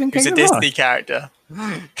 He was in Who's a Kingdom Hearts. Disney character.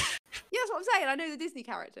 Yeah, that's what I'm saying. I know the Disney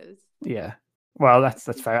characters. Yeah. Well, that's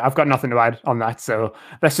fair. I've got nothing to add on that, so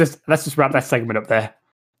let's just wrap that segment up there.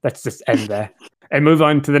 Let's just end there and move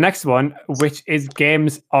on to the next one, which is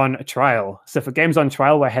games on trial. So for games on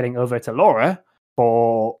trial, we're heading over to Laura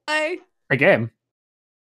for Oh, a game.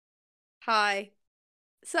 hi.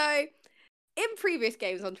 So, in previous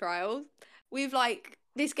games on trials, we've like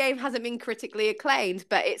this game hasn't been critically acclaimed,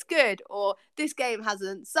 but it's good, or this game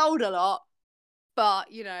hasn't sold a lot, but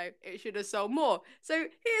it should have sold more. So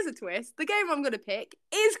here's a twist: the game I'm going to pick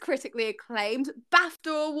is critically acclaimed,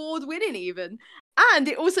 BAFTA award winning even, and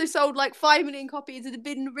it also sold like 5 million copies and had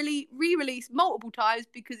been re-released multiple times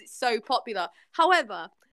because it's so popular. However,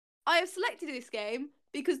 I have selected this game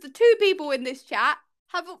because the two people in this chat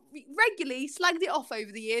have regularly slagged it off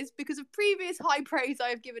over the years because of previous high praise I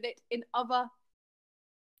have given it in other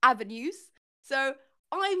avenues. So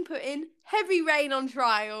I'm putting Heavy Rain on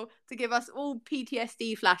trial to give us all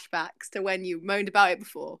PTSD flashbacks to when you moaned about it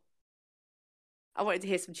before. I wanted to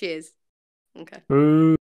hear some cheers. Okay.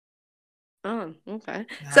 Ooh. Oh, okay.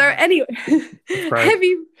 So anyway,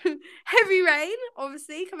 Heavy Rain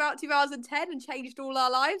obviously came out 2010 and changed all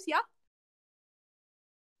our lives. Yeah.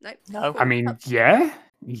 Nope. No. I mean, yeah.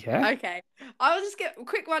 Okay. I'll just get a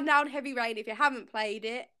quick rundown. Heavy Rain. If you haven't played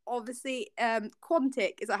it, obviously,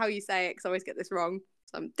 Quantic, is that how you say it? Because I always get this wrong.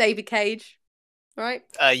 So David Cage, right?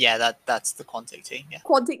 Yeah, that's the Quantic team. Yeah.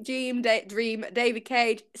 Quantic Dream, David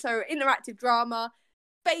Cage. So interactive drama.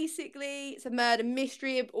 Basically, it's a murder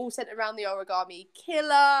mystery, all centered around the Origami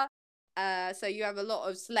Killer. So you have a lot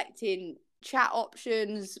of selecting chat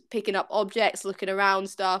options, picking up objects, looking around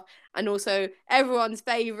stuff, and also everyone's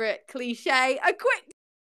favorite cliche: a quick.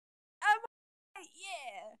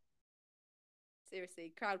 Yeah.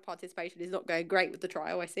 Seriously, crowd participation is not going great with the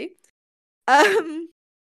trial. I see.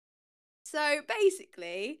 So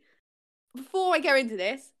basically, before I go into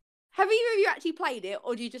this, have either of you actually played it,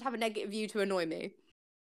 or do you just have a negative view to annoy me?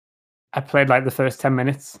 I played like the first 10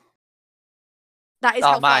 minutes. That is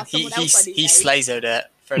Oh how man, fast someone else he slazered it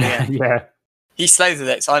for the end. Yeah. He slazered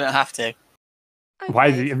it, so I don't have to. Okay.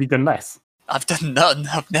 Why have you done less? I've done none.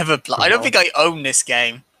 I've never played. I don't think I own this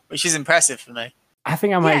game, which is impressive for me. I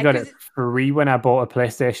think I might have got 'cause it free when I bought a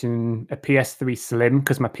PS3 Slim,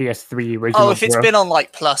 because my PS3 original. Oh, if it's been on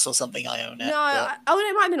like Plus or something, I own it. No,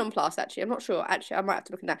 it might have been on Plus actually. I'm not sure. Actually, I might have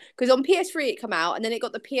to look at that because on PS3 it come out, and then it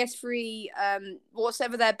got the PS3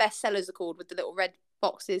 whatever their best sellers are called with the little red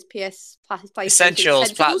boxes.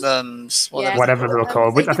 Essentials, Platinums, whatever they're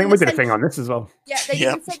called. I think we did a thing on this as well. Yeah, they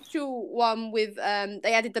did the Essential one with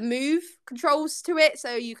they added the move controls to it,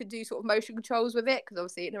 so you could do sort of motion controls with it because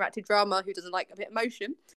obviously interactive drama, who doesn't like a bit of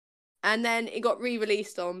motion. And then it got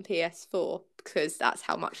re-released on PS4 because that's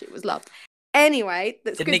how much it was loved. Anyway,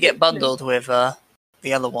 didn't it get bundled with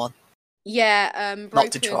the other one? Yeah, not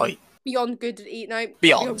Detroit. Beyond Good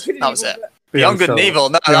Beyond. That was it. Beyond Good and Evil.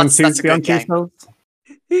 No, that's a good game.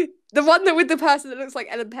 The one with the person that looks like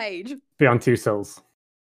Ellen Page. Beyond Two Souls.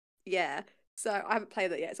 Yeah. So I haven't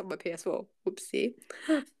played that yet. It's on my PS4. Whoopsie.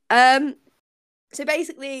 So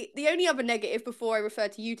basically, the only other negative before I refer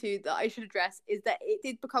to you two that I should address is that it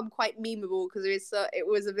did become quite memeable because it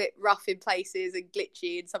was a bit rough in places and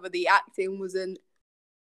glitchy, and some of the acting wasn't.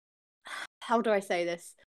 How do I say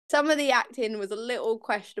this? Some of the acting was a little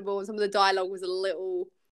questionable, and some of the dialogue was a little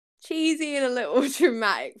cheesy and a little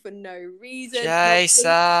dramatic for no reason. Jason!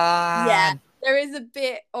 Yeah, there is a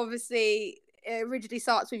bit, obviously, it originally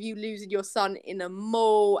starts with you losing your son in a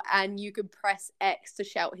mall, and you can press X to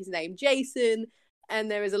shout his name, Jason. And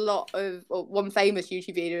there is a lot of one famous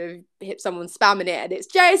YouTube video of someone spamming it, and it's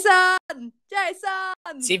Jason! Jason!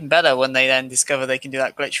 It's even better when they then discover they can do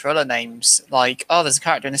that glitch for other names. Like, oh, there's a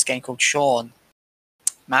character in this game called Sean.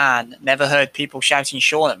 Man, never heard people shouting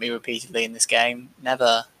Sean at me repeatedly in this game.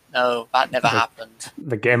 Never. No, that never happened.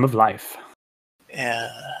 The game of life.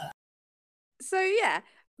 Yeah. So, yeah.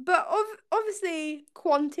 But obviously,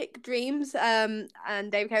 Quantic Dreams and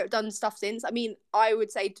David Cage have done stuff since. I mean, I would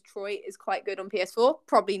say Detroit is quite good on PS4.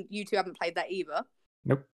 Probably you two haven't played that either.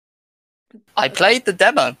 Nope. I played the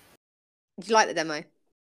demo. Did you like the demo?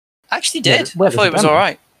 I actually did. I thought it was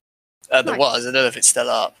alright. There was. I don't know if it's still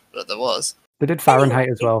up, but there was. They did Fahrenheit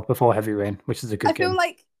as well before Heavy Rain, which is a good game. I feel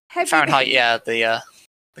like Fahrenheit, yeah, the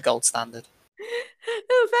gold standard.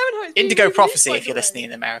 Fahrenheit. Indigo Prophecy, if you're listening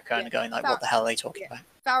in America and going like, what the hell are they talking about?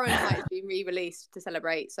 Fahrenheit has been re-released to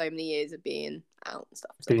celebrate so many years of being out and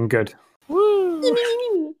stuff. Being good.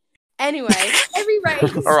 Woo! Anyway, Heavy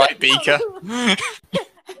Rain. All right, Beaker.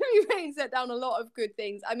 Heavy Rain set down a lot of good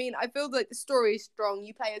things. I mean, I feel like the story is strong.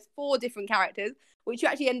 You play as 4 different characters, which you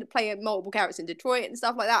actually end up playing multiple characters in Detroit and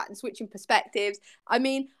stuff like that, and switching perspectives. I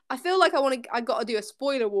mean, I feel like I got to do a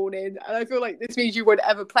spoiler warning, and I feel like this means you won't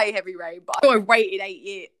ever play Heavy Rain, but I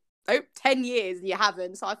waited 10 years and you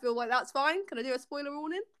haven't, so I feel like that's fine. Can I do a spoiler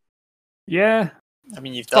warning? Yeah. I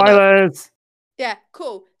mean, you've done Spoilers. Yeah,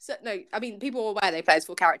 cool. So no, I mean, people are aware they play as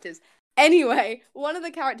 4 characters. Anyway, one of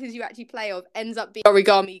the characters you actually play of ends up being the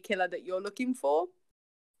Origami Killer that you're looking for.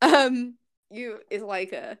 Is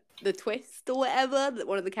like the twist or whatever, that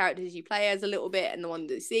one of the characters you play as a little bit, and the one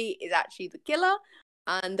that you see is actually the killer.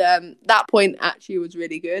 And that point actually was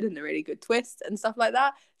really good and a really good twist and stuff like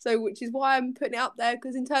that. So, which is why I'm putting it up there,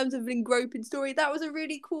 because in terms of an engrossing story, that was a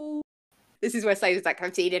really cool. This is where Slaves like,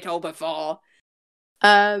 I've seen it all before.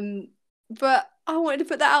 But I wanted to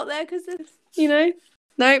put that out there because,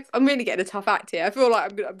 nope, I'm really getting a tough act here. I feel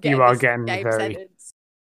like I'm getting You are this getting game very... sentence.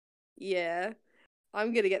 Yeah,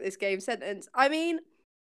 I'm gonna get this game sentence. I mean,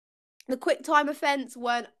 the quick time events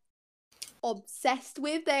weren't obsessed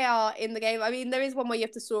with. They are in the game. I mean, there is one where you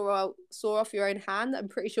have to saw off your own hand. I'm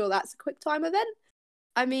pretty sure that's a quick time event.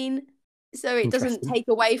 I mean, so it doesn't take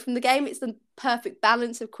away from the game. It's the perfect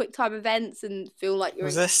balance of quick time events and feel like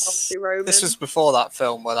you're This was before that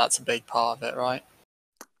film where that's a big part of it, right?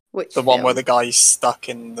 Which the one where the guy's stuck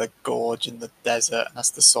in the gorge in the desert and has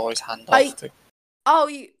to saw his hand off to...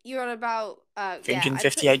 Oh, you're on about... Thinking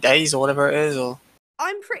 58 days or whatever it is, or...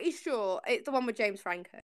 I'm pretty sure it's the one with James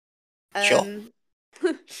Franco. Sure.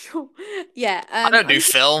 Sure. Yeah. I don't do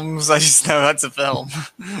films, I just know that's a film.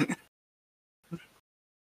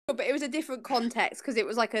 But it was a different context because it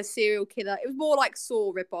was like a serial killer. It was more like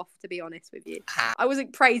Saw ripoff, to be honest with you. I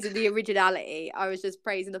wasn't praising the originality. I was just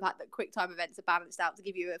praising the fact that QuickTime events are balanced out to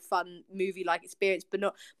give you a fun movie-like experience, but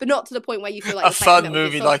not to the point where you feel like a fun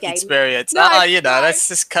movie-like experience. Let's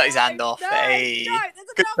just cut his hand off. Hey,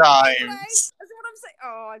 good times. That's what I'm saying.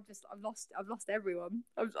 Oh, I've lost everyone.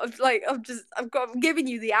 I'm giving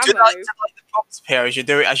you the ammo. Do you like the props here as you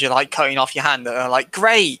do it, as you're like cutting off your hand, and are like,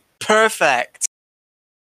 great, perfect.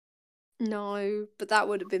 No, but that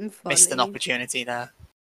would have been funny. Missed an opportunity there.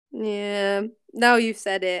 Yeah, now you've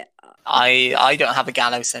said it. I don't have a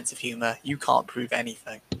gallows sense of humour. You can't prove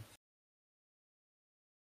anything.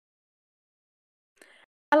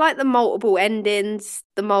 I like the multiple endings,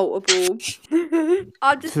 the multiple.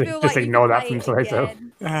 I just feel like ignore that from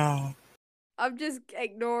Slazo. I'm just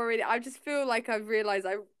ignoring it. I just feel like I've realised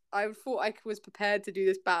I thought I was prepared to do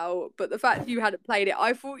this battle, but the fact you hadn't played it,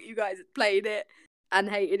 I thought you guys had played it and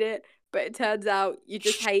hated it. But it turns out you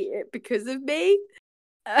just hate it because of me.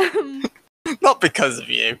 Not because of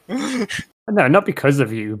you. No, not because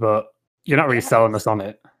of you, but you're not really selling us on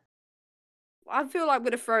it. I feel like I'm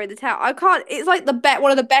going to throw in the towel. I can't... It's like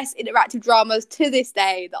one of the best interactive dramas to this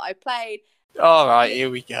day that I've played. Alright, here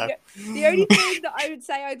we go. The only thing that I would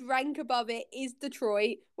say I'd rank above it is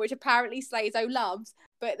Detroit, which apparently Slazo loves.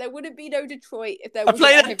 But there wouldn't be no Detroit if there was...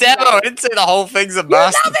 I played a demo. I didn't say the whole thing's a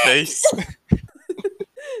masterpiece.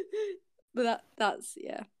 But that's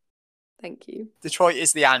yeah. Thank you. Detroit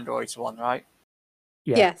is the Androids one, right?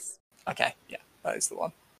 Yeah. Yes. Okay, yeah, that is the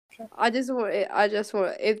one. Okay. I just want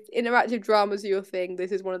if interactive dramas are your thing,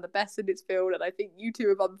 this is one of the best in its field, and I think you two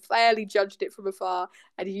have unfairly judged it from afar.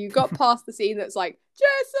 And if you got past the scene that's like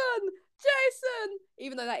Jason,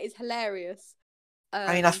 even though that is hilarious.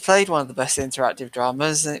 I mean, I've played one of the best interactive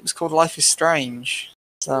dramas, and it was called Life is Strange.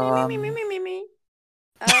 So me.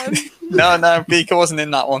 No, Pika wasn't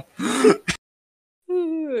in that one.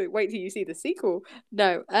 Wait till you see the sequel.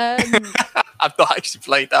 No. I've not actually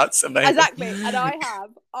played that, so maybe. Exactly, and I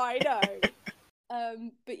have. I know.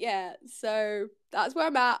 But yeah, so that's where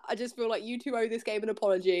I'm at. I just feel like you two owe this game an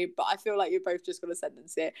apology, but I feel like you're both just going to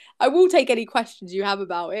sentence it. I will take any questions you have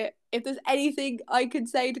about it. If there's anything I can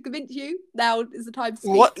say to convince you, now is the time to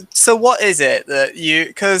speak. So what is it that you...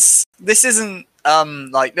 Because this isn't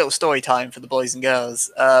like little story time for the boys and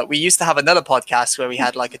girls. We used to have another podcast where we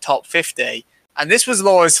had like a top 50, and this was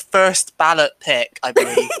Laura's first ballot pick, I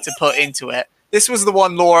believe, to put into it. This was the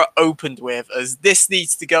one Laura opened with as this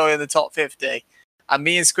needs to go in the top 50. And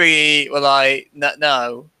me and Squiggy were like,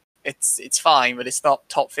 no, it's fine, but it's not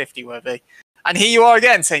top 50 worthy. And here you are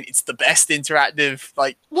again saying it's the best interactive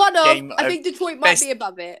game. I think Detroit might be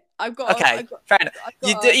above it. Fair enough.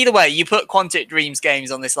 Either way, you put Quantic Dreams games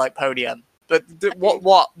on this podium. But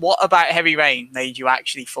what about Heavy Rain made you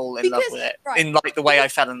actually fall in love with it? Right. In the way I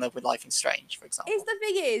fell in love with Life is Strange, for example. The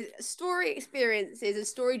thing is, story experiences and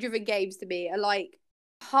story-driven games to me are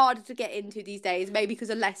harder to get into these days, maybe because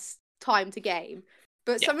of less time to game.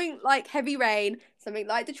 But something like Heavy Rain, something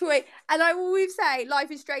like Detroit, and I will always say Life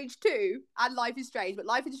is Strange 2 and Life is Strange, but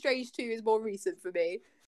Life is Strange 2 is more recent for me.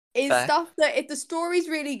 Stuff that if the story's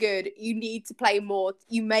really good, you need to play more.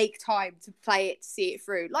 You make time to play it, to see it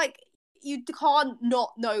through. You can't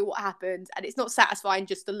not know what happened, and it's not satisfying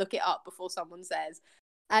just to look it up before someone says.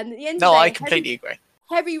 And at the end of the day, I completely agree.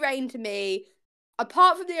 Heavy Rain to me,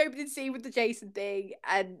 apart from the opening scene with the Jason thing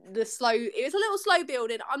and it was a little slow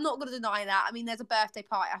building. I'm not going to deny that. I mean, there's a birthday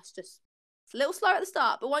party. It's a little slow at the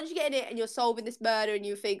start, but once you get in it and you're solving this murder and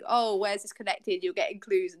you think, oh, where's this connected? You're getting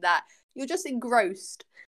clues and that. You're just engrossed.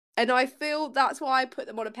 And I feel that's why I put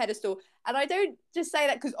them on a pedestal. And I don't just say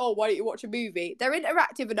that because, oh, why don't you watch a movie? They're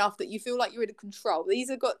interactive enough that you feel like you're in control. These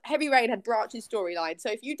have got Heavy Rain had branching storylines.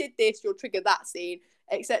 So if you did this, you'll trigger that scene,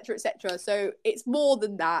 etc., etc. So it's more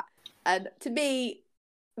than that. And to me,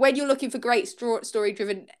 when you're looking for great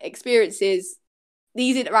story-driven experiences,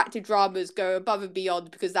 these interactive dramas go above and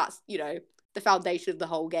beyond because that's, you know, the foundation of the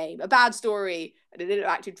whole game. A bad story and an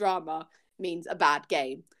interactive drama means a bad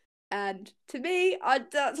game. And to me,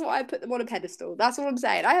 that's why I put them on a pedestal. That's what I'm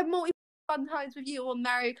saying. I have multiple fun times with you on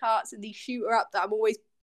Mario Karts and these shooter up that I'm always,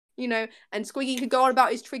 you know, and Squiggy could go on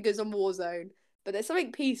about his triggers on Warzone. But there's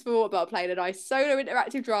something peaceful about playing a nice solo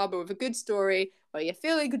interactive drama with a good story where you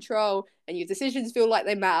feel in control and your decisions feel like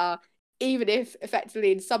they matter, even if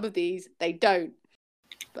effectively in some of these they don't.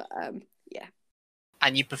 But yeah.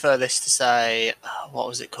 And you prefer this to say, what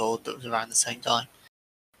was it called that was around the same time?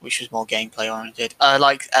 Which was more gameplay oriented.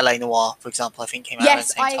 Like LA Noire, for example, I think came out at the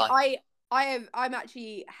same time. I'm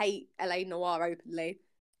actually hate LA Noire openly.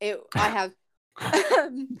 I have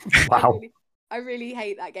Wow. I really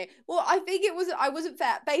hate that game. Well, I think I wasn't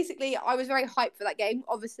fair. Basically, I was very hyped for that game,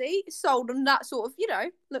 obviously. Sold on that sort of, you know,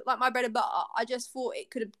 looked like my bread and butter. I just thought it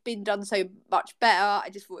could have been done so much better. I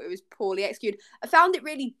just thought it was poorly executed. I found it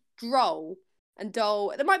really droll and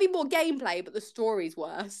dull. There might be more gameplay, but the story's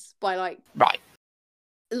worse by right.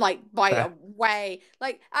 By a way.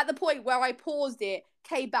 Like, at the point where I paused it,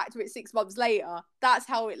 came back to it 6 months later, that's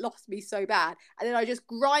how it lost me so bad. And then I just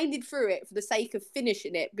grinded through it for the sake of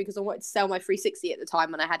finishing it because I wanted to sell my 360 at the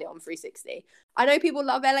time when I had it on 360. I know people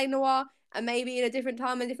love LA Noire, and maybe in a different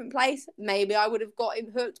time, a different place, maybe I would have got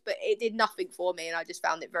him hooked, but it did nothing for me, and I just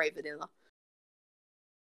found it very vanilla.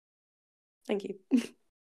 Thank you.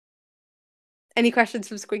 Any questions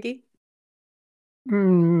from Squiggy?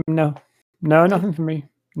 No, nothing from me.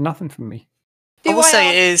 Nothing from me. I will say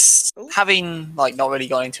it is, having like not really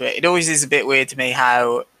got into it, it always is a bit weird to me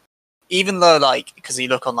how, even though like, because you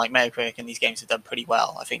look on like Metacritic and these games have done pretty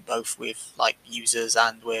well, I think both with like users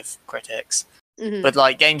and with critics, but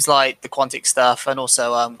like games like the Quantic stuff and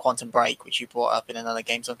also Quantum Break, which you brought up in another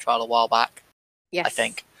Games on Trial a while back, yes, I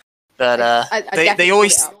think, but they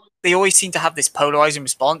always seem to have this polarizing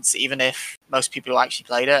response, even if most people who actually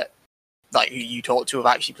played it, like who you talk to have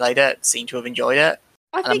actually played it, seem to have enjoyed it.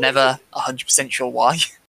 And I'm never 100% sure why.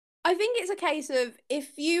 I think it's a case of,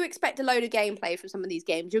 if you expect a load of gameplay from some of these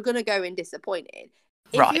games, you're going to go in disappointed.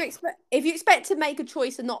 If you expect to make a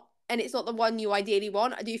choice and it's not the one you ideally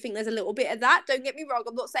want, I do think there's a little bit of that. Don't get me wrong,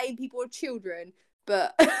 I'm not saying people are children,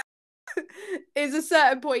 but there's a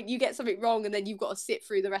certain point you get something wrong and then you've got to sit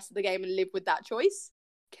through the rest of the game and live with that choice.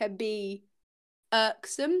 Can be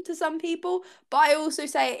irksome to some people, but I also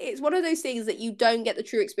say it's one of those things that you don't get the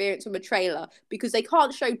true experience from a trailer because they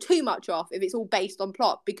can't show too much off if it's all based on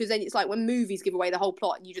plot, because then it's like when movies give away the whole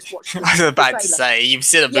plot and you just watch I was about to say, you've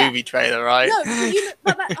seen a movie trailer, right? No,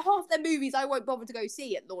 but half their movies I won't bother to go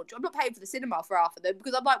see at launch. I'm not paying for the cinema for half of them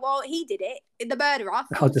because I'm like, well, he did it in The Murderer.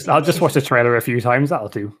 I'll just watch the trailer a few times, that'll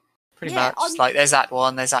do. Pretty much. Like, there's Act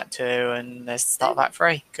 1, there's Act 2, and there's Start of Act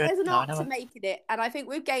 3. Good. There's an art to making it, and I think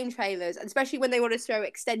with game trailers, and especially when they want to show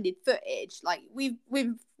extended footage, like we've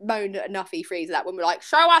moaned at enough E3s that when we're like,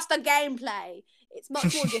 show us the gameplay. It's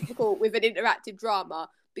much more difficult with an interactive drama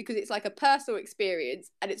because it's like a personal experience,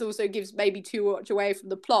 and it also gives maybe too much away from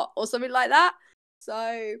the plot or something like that.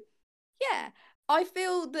 So, yeah. I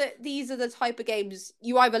feel that these are the type of games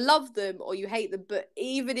you either love them or you hate them, but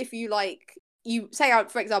even if you like... You say,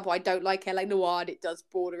 for example, I don't like LA Noire and it does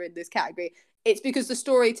border in this category. It's because the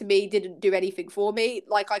story to me didn't do anything for me.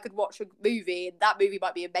 Like, I could watch a movie and that movie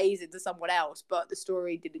might be amazing to someone else, but the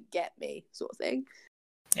story didn't get me, sort of thing.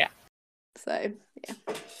 Yeah. So, yeah.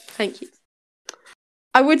 Thank you.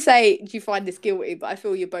 I would say, do you find this guilty? But I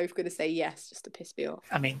feel you're both going to say yes, just to piss me off.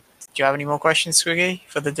 I mean, do you have any more questions, Squiggy,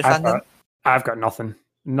 for the defendant? I've got nothing.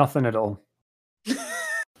 Nothing at all.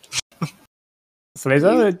 So there's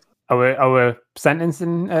our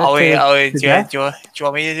sentencing. Do you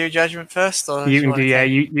want me to do judgment first, or you can do? Yeah,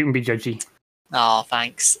 you can be judgy. Oh,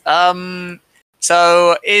 thanks.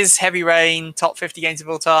 So is Heavy Rain top 50 games of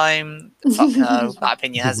all time? Fuck no, that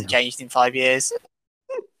opinion hasn't changed in 5 years.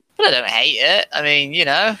 But I don't hate it. I mean, you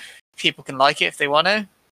know, people can like it if they want to.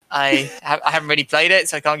 I haven't really played it,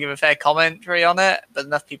 so I can't give a fair commentary on it. But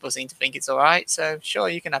enough people seem to think it's all right, so sure,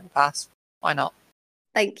 you can have a pass. Why not?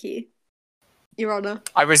 Thank you, Your Honour.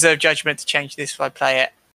 I reserve judgment to change this if I play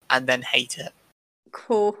it and then hate it.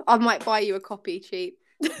 Cool. I might buy you a copy cheap.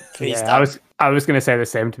 Please yeah, don't. I was going to say the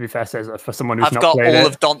same, to be fair, Cesar, for someone who's I've not got played all it.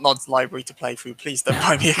 of Dontnod's library to play through. Please don't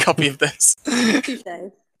buy me a copy of this.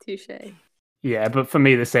 Touche. Yeah, but for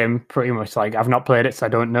me, the same, pretty much. Like, I've not played it, so I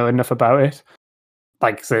don't know enough about it.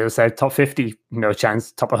 like so said, top 50, no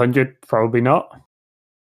chance. Top 100, probably not.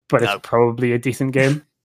 But it's Nope. probably a decent game.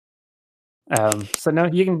 So no,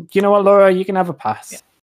 you know what, Laura, you can have a pass. Yeah.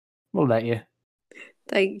 We'll let you.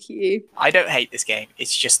 Thank you. I don't hate this game.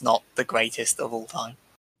 It's just not the greatest of all time.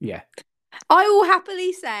 Yeah. I will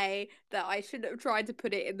happily say that I shouldn't have tried to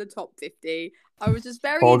put it in the top 50. I was just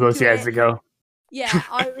very All into those years it. ago. Yeah,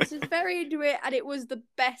 I was just very into it, and it was the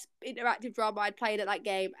best interactive drama I'd played at that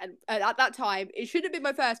game. And at that time, it should have been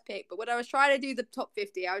my first pick. But when I was trying to do the top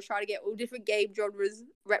 50, I was trying to get all different game genres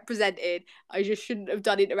represented. I just shouldn't have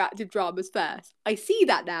done interactive dramas first. I see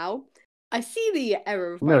that now. I see the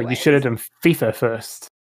error of my No, you ways. should have done FIFA first.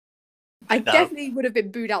 I No. definitely would have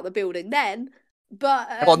been booed out the building then.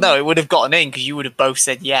 But Well, no, it would have gotten in because you would have both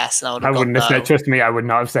said yes, and I would I have wouldn't gone have no. said, trust me, I would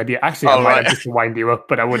not have said yes. Actually, I Oh, might right. have just to wind you up,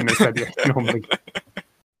 but I wouldn't have said yes normally.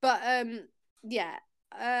 But yeah.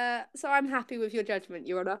 So I'm happy with your judgment,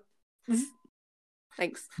 Your Honor.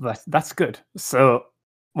 Thanks. That's good. So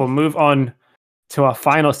we'll move on to our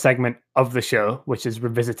final segment of the show, which is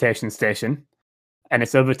Revisitation Station. And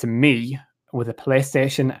it's over to me with a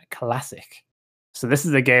PlayStation Classic. So this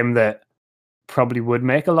is a game that probably would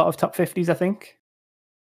make a lot of top 50s, I think,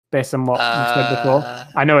 based on what we've said before.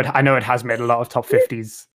 I know it has made a lot of top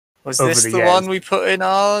 50s. Was over this the the years. one we put in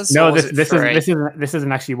ours? No, or was this it three? this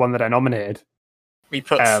isn't actually one that I nominated. We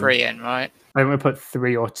put 3 in, right? I think we put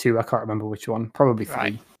 3 or 2. I can't remember which one. Probably 3.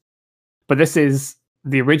 Right. But this is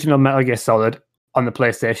the original Metal Gear Solid on the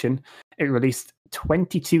PlayStation. It released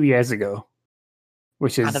 22 years ago,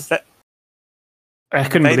 which And is I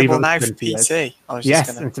couldn't believe it available was now for 22 years. PC. I was Yes,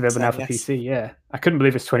 just gonna it's available say now for yes. PC. Yeah, I couldn't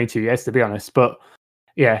believe it's 22 years, to be honest. But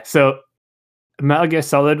yeah, so Metal Gear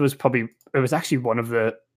Solid was actually one of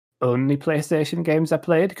the only PlayStation games I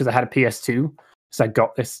played because I had a PS2, so I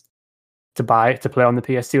got this to play on the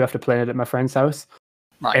PS2 after playing it at my friend's house,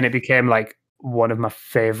 Right. and it became like one of my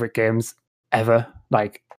favorite games ever.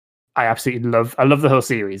 Like, I love the whole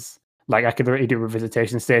series. Like, I could already do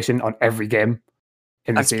Revisitation Station on every game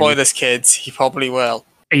in the And series. spoilers, kids, he probably will.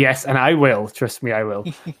 Yes, and I will. Trust me, I will.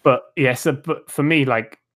 But yes, but for me,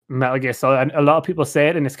 like Metal Gear Solid, and a lot of people say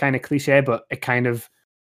it, and it's kind of cliche, but it kind of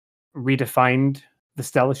redefined the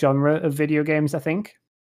stealth genre of video games, I think.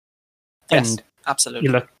 Yes, And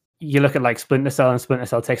absolutely. you look at like Splinter Cell, and Splinter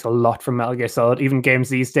Cell takes a lot from Metal Gear Solid. Even games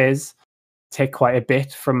these days take quite a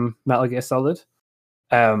bit from Metal Gear Solid.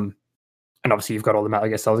 And obviously, you've got all the Metal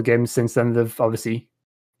Gear Solid games since then. They've obviously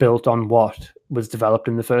built on what was developed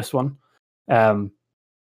in the first one.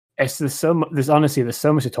 There's so much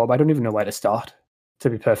to talk about. I don't even know where to start, to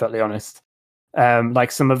be perfectly honest.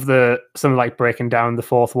 Like some like breaking down the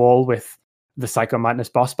fourth wall with the Psycho Madness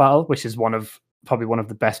boss battle, which is probably one of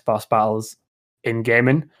the best boss battles in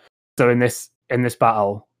gaming. So in this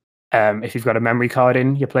battle, if you've got a memory card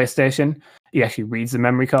in your PlayStation, he actually reads the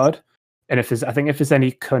memory card. And if there's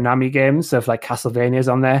any Konami games of like Castlevania's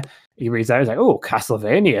on there, he reads out, he's like, "Oh,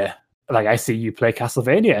 Castlevania! Like I see you play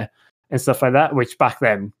Castlevania," and stuff like that. Which back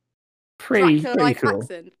then, pretty cool.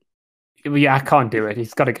 Accent. Yeah, I can't do it.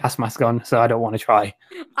 He's got a gas mask on, so I don't want to try.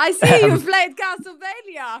 I see you played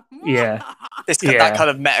Castlevania. Yeah. That kind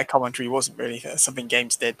of meta commentary wasn't really something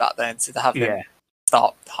games did back then. So to have him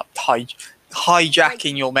start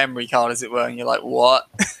hijacking your memory card, as it were, and you're like, "What?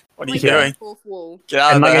 What are you doing? Fourth wall. Get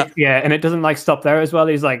out of there!" And it doesn't like stop there as well.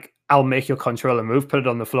 He's like, "I'll make your controller move. Put it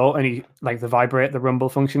on the floor," and he like the rumble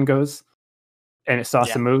function goes, and it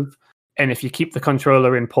starts to move. And if you keep the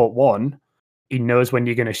controller in port 1, he knows when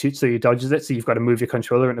you're going to shoot, so he dodges it. So you've got to move your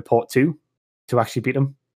controller into port 2 to actually beat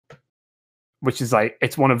him. Which is like,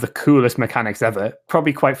 it's one of the coolest mechanics ever.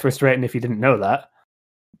 Probably quite frustrating if you didn't know that,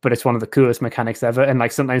 but it's one of the coolest mechanics ever. And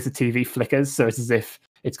like sometimes the TV flickers, so it's as if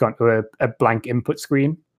it's gone to a blank input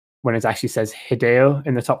screen when it actually says Hideo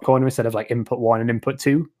in the top corner instead of like input 1 and input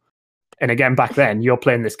 2. And again, back then, you're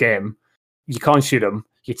playing this game, you can't shoot him.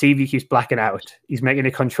 Your TV keeps blacking out. He's making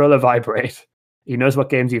a controller vibrate. He knows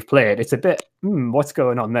what games you've played. It's a bit, what's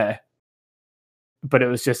going on there? But it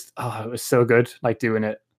was just, it was so good, like doing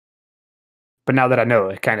it. But now that I know,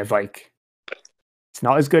 it kind of like, it's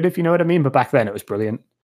not as good, if you know what I mean. But back then it was brilliant.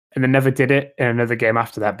 And they never did it in another game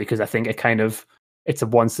after that, because I think it's a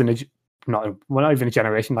once in a, not even a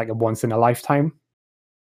generation, like a once in a lifetime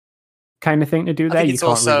kind of thing to do there. I think it's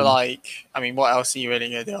also like, I mean, what else are you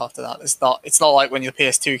really going to do after that? It's not like when the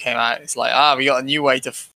PS2 came out, it's like, we got a new way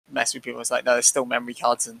to mess with people. It's like, no, there's still memory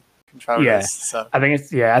cards and controllers. Yeah. So I think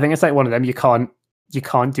it's like one of them. You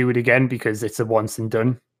can't do it again because it's a once and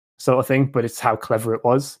done sort of thing, but it's how clever it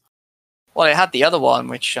was. Well, it had the other one,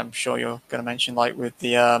 which I'm sure you're going to mention, like with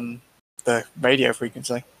the radio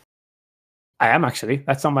frequency. I am actually.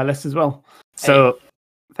 That's on my list as well. So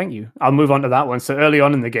Thank you. I'll move on to that one. So early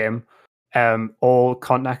on in the game, all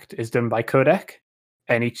contact is done by codec,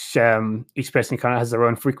 and each person kind of has their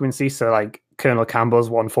own frequency. So like Colonel Campbell's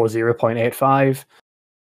 140.85.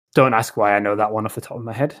 Don't ask why I know that one off the top of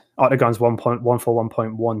my head. Octagon's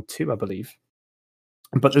 1.141.12, I believe.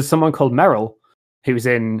 But there's someone called Merrill who's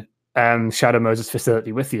in Shadow Moses'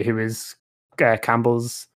 facility with you, who is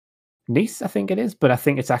Campbell's niece, I think it is. But I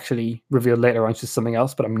think it's actually revealed later on she's something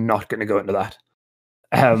else, but I'm not going to go into that.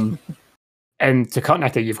 And to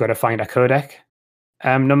contact her, you've got to find a codec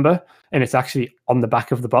number, and it's actually on the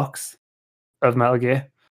back of the box of Metal Gear.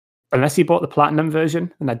 Unless you bought the Platinum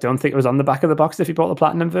version, and I don't think it was on the back of the box if you bought the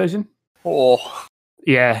Platinum version. Oh.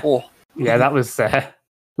 Yeah. Oh. Yeah, that was...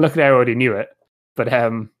 luckily, I already knew it. But,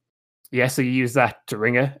 yeah, so you use that to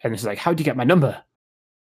ring her, and it's like, how'd you get my number?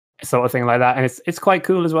 Sort of thing like that. And it's quite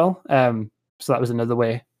cool as well. So that was another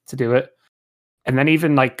way to do it. And then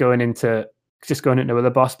even, like, going into other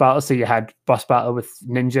boss battles. So you had boss battle with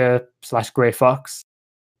Ninja / Grey Fox.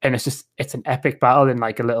 And it's an epic battle in,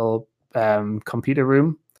 like, a little computer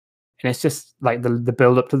room. And it's just like the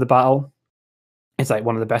build up to the battle. It's like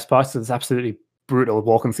one of the best parts. So it's absolutely brutal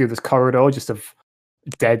walking through this corridor just of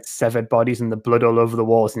dead, severed bodies and the blood all over the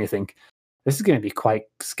walls. And you think, this is going to be quite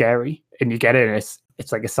scary. And you get it, and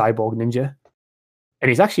it's like a cyborg ninja. And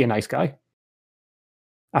he's actually a nice guy.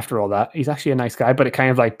 After all that, he's actually a nice guy, but it kind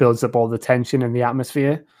of like builds up all the tension in the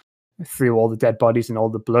atmosphere through all the dead bodies and all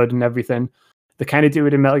the blood and everything. They kind of do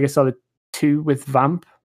it in Metal Gear Solid 2 with Vamp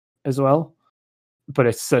as well. But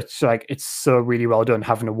it's so really well done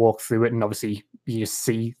having to walk through it, and obviously you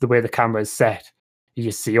see the way the camera is set.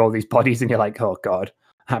 You see all these bodies, and you're like, "Oh God,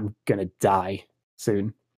 I'm gonna die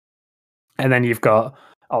soon." And then you've got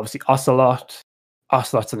obviously Ocelot.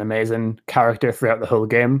 Ocelot's an amazing character throughout the whole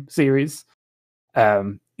game series.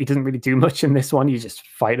 He doesn't really do much in this one. You just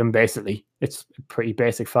fight him basically. It's a pretty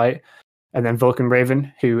basic fight. And then Vulcan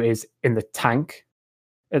Raven, who is in the tank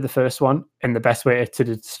at the first one, and the best way to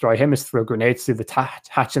destroy him is throw grenades through the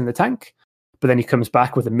hatch in the tank. But then he comes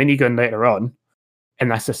back with a minigun later on, and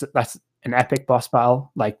that's an epic boss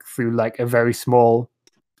battle, like through like a very small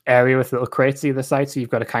area with little crates either side. So you've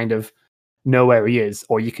got to kind of know where he is,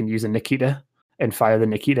 or you can use a Nikita and fire the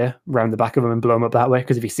Nikita around the back of him and blow him up that way.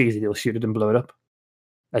 Because if he sees it, he'll shoot it and blow it up.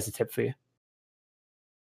 That's a tip for you.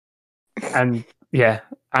 And yeah,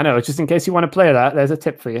 I know. Just in case you want to play that, there's a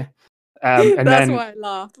tip for you. And That's then, why I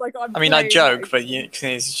laughed. Like, I joke, but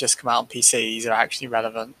because it's just come out on PC, these are actually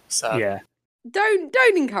relevant. So yeah.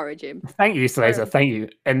 Don't encourage him. Thank you, Slazer. Thank you.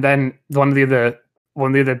 And then one of the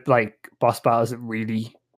other like boss battles that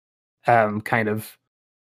really kind of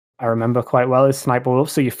I remember quite well is Sniper Wolf.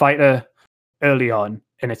 So you fight her early on,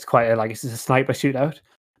 and it's quite it's a sniper shootout.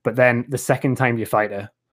 But then the second time you fight her,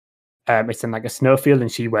 it's in like a snowfield,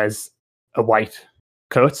 and she wears a white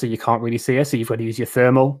coat, so you can't really see her. So you've got to use your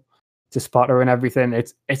thermal to spot her and everything.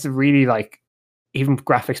 It's really like, even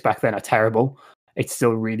graphics back then are terrible. It's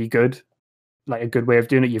still really good. Like a good way of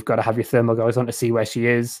doing it. You've got to have your thermal goes on to see where she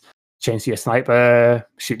is, change to your sniper,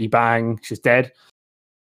 shoot bang, she's dead.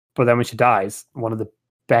 But then when she dies, one of the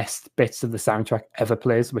best bits of the soundtrack ever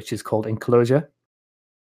plays, which is called Enclosure.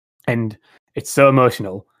 And it's so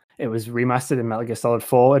emotional. It was remastered in Metal Gear Solid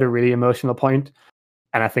 4 at a really emotional point,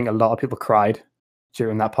 and I think a lot of people cried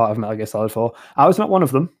during that part of Metal Gear Solid 4. I was not one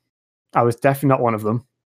of them. I was definitely not one of them.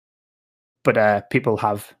 But people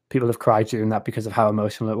have cried during that because of how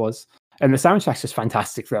emotional it was. And the soundtrack's just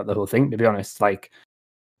fantastic throughout the whole thing, to be honest. Like,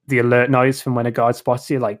 the alert noise from when a guard spots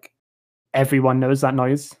you, like, everyone knows that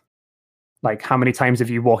noise. Like, how many times have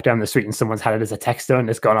you walked down the street and someone's had it as a text tone and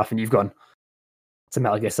it's gone off and you've gone, it's a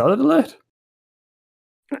Metal Gear Solid alert?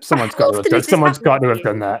 Someone's got to have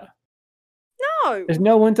done that. No. There's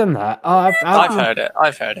no one done that. Oh,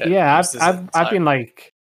 I've heard it. Yeah, I've been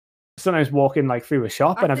like, sometimes walking like through a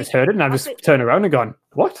shop and I've just heard it and I've just turned around and gone,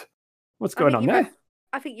 what? What's going on there?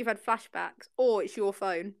 I think you've had flashbacks, or it's your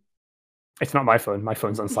phone. It's not my phone. My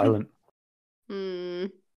phone's on silent.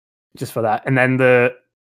 Mm. Just for that. And then the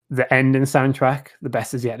ending soundtrack, The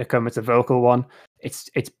Best Is Yet to Come. It's a vocal one. It's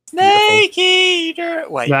Snake Eater.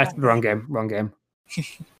 Wait, no, that's the wrong game.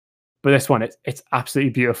 But this one, it's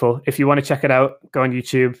absolutely beautiful. If you want to check it out, go on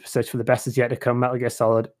YouTube, search for The Best Is Yet to Come, Metal Gear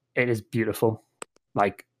Solid. It is beautiful.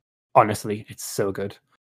 Like, honestly, it's so good.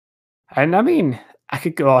 And I mean, I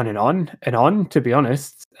could go on and on, to be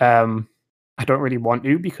honest. I don't really want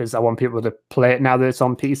to, because I want people to play it now that it's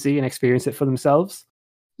on PC and experience it for themselves.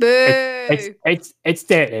 It's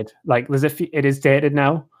dated. Like, it is dated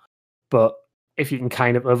now, but if you can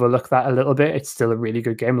kind of overlook that a little bit, it's still a really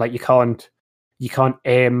good game. Like, you can't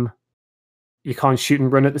aim, you can't shoot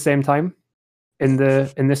and run at the same time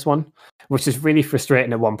in this one, which is really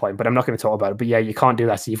frustrating at one point. But I'm not going to talk about it. But yeah, you can't do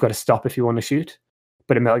that. So you've got to stop if you want to shoot.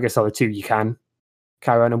 But in Metal Gear Solid 2, you can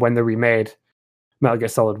carry on. And when they remade Metal Gear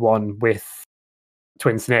Solid 1 with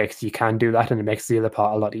Twin Snakes, you can do that, and it makes the other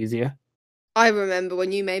part a lot easier. I remember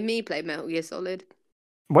when you made me play Metal Gear Solid.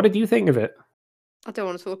 What did you think of it? I don't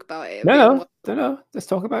want to talk about it. No. Let's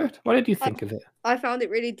talk about it. What did you think of it? I found it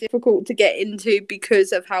really difficult to get into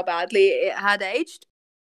because of how badly it had aged.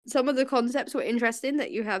 Some of the concepts were interesting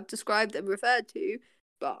that you have described and referred to,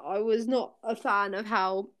 but I was not a fan of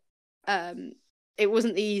how it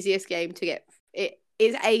wasn't the easiest game to get.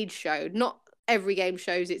 Its age showed. Not every game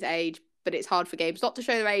shows its age, but it's hard for games not to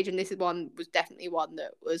show their age, and this was definitely one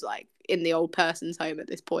that was like in the old person's home at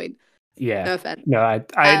this point. Yeah. No offense. No,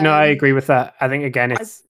 I agree with that. I think again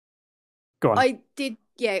it's go on. I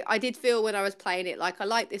did feel when I was playing it like I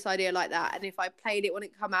like this idea like that, and if I played it when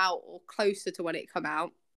it come out or closer to when it come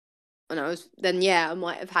out, and I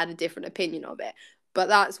might have had a different opinion of it. But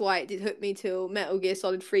that's why it did hook me till Metal Gear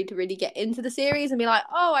Solid 3 to really get into the series and be like,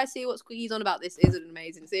 oh, I see what Squiggy's on about. This is an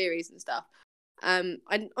amazing series and stuff. I'm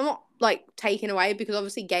not like taken away because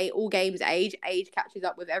obviously all games age catches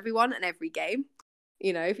up with everyone and every game.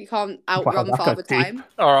 You know, if you can't outrun Father Time.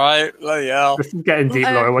 All right, yeah. This is getting deep,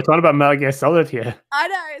 Laura. We're talking about Metal Gear Solid here. I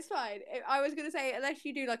know, it's fine. I was going to say, unless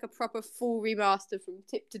you do like a proper full remaster from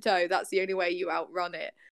tip to toe, that's the only way you outrun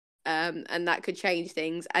it. And that could change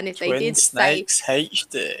things. And if Twin they did Snakes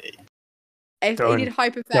HD. If they did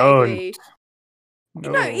hypothetically... No.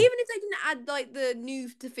 No, even if they didn't add like the new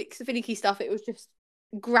to fix the finicky stuff, it was just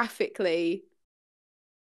graphically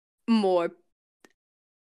more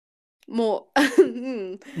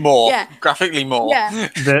yeah. Graphically more. Yeah.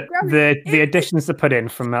 The additions they put in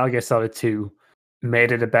from Metal Gear Solid 2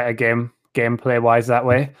 made it a better game gameplay wise that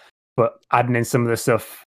way, but adding in some of the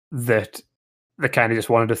stuff that they kind of just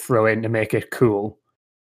wanted to throw in to make it cool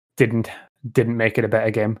didn't make it a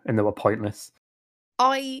better game, and they were pointless.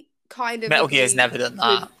 I kind of Metal Gear's never done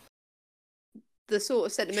that. The sort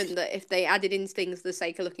of sentiment that if they added in things for the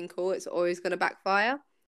sake of looking cool, it's always going to backfire.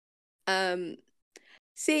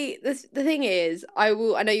 See, the thing is, I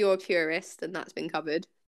know you're a purist, and that's been covered.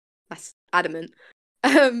 That's adamant.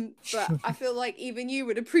 But I feel like even you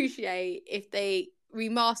would appreciate if they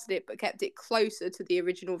remastered it but kept it closer to the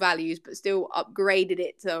original values, but still upgraded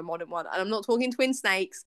it to a modern one. And I'm not talking Twin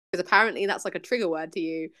Snakes, because apparently that's like a trigger word to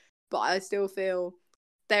you. But I still feel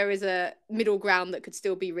there is a middle ground that could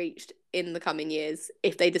still be reached in the coming years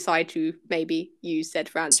if they decide to maybe use said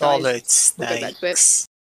franchise. Solid Snakes.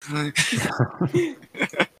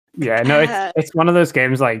 Yeah, no, it's one of those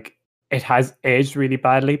games like it has aged really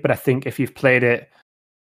badly, but I think if you've played it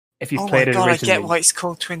originally, I get why it's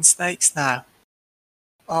called Twin Snakes now.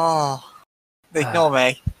 Oh, ignore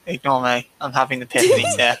me. I'm having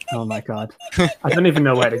epiphanies here. Oh my god, I don't even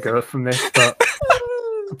know where to go from this,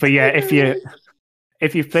 but yeah, if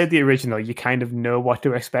you've played the original, you kind of know what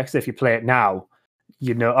to expect. So if you play it now,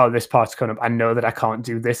 you know, oh, this part's coming up. I know that I can't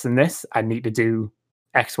do this and this. I need to do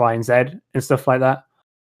X, Y, and Z and stuff like that.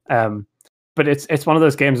 But it's one of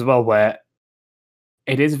those games as well where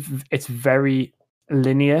it's very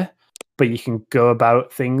linear, but you can go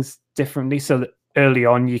about things differently. So that early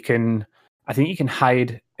on, I think you can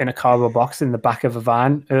hide in a cardboard box in the back of a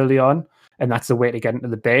van early on, and that's the way to get into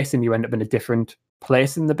the base, and you end up in a different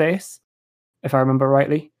place in the base, if I remember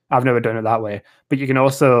rightly. I've never done it that way, but you can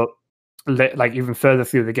also, like even further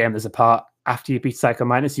through the game, there's a part after you beat Psycho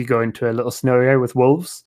Mantis, you go into a little snow area with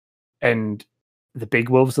wolves, and the big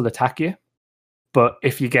wolves will attack you. But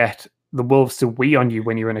if you get the wolves to wee on you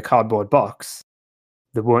when you're in a cardboard box,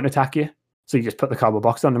 they won't attack you. So you just put the cardboard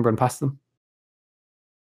box on and run past them.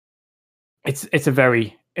 It's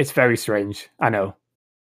very strange, I know,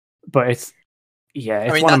 but it's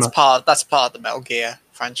that's part of the Metal Gear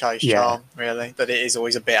franchise charm, really. That it is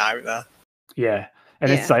always a bit out there. Yeah,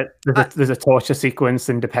 and it's like there's a torture sequence,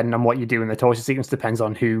 and depending on what you do in the torture sequence depends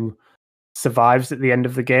on who survives at the end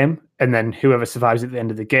of the game, and then whoever survives at the end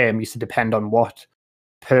of the game used to depend on what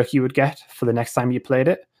perk you would get for the next time you played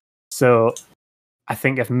it. So I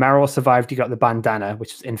think if Meryl survived, you got the bandana,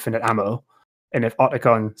 which is infinite ammo. And if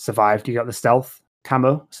Otacon survived, you got the stealth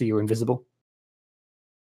camo, so you're invisible.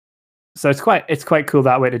 So it's quite cool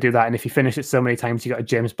that way to do that. And if you finish it so many times, you got a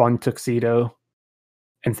James Bond tuxedo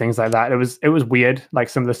and things like that. It was weird, like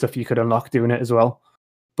some of the stuff you could unlock doing it as well.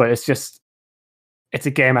 But it's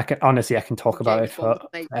a game I can talk about it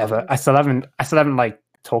forever. I still haven't like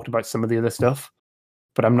talked about some of the other stuff,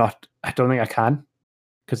 but I don't think I can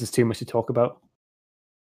because there's too much to talk about.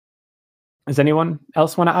 Does anyone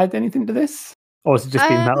else want to add anything to this? Or has it just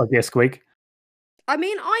been Metal Gear Squig? I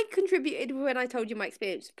mean, I contributed when I told you my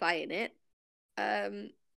experience of playing it.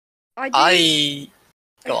 I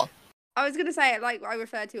Go on. I was gonna say, like I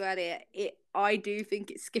referred to earlier, I do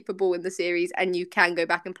think it's skippable in the series, and you can go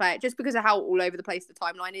back and play it just because of how all over the place the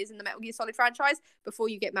timeline is in the Metal Gear Solid franchise. Before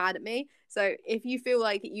you get mad at me, so if you feel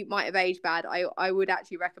like you might have aged bad, I would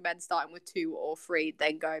actually recommend starting with 2 or 3,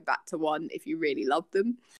 then going back to 1 if you really love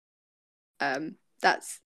them. I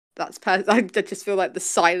just feel like the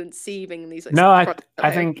silent seething in these. Like, No,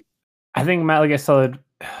 I think Metal Gear Solid.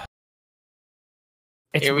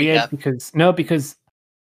 It's weird because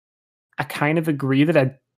I kind of agree that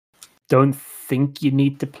I don't think you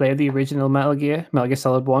need to play the original Metal Gear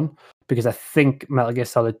Solid 1, because I think Metal Gear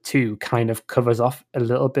Solid 2 kind of covers off a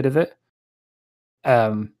little bit of it.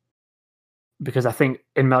 Because I think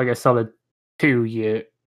in Metal Gear Solid 2,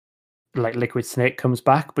 Liquid Snake comes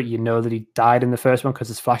back, but you know that he died in the first one because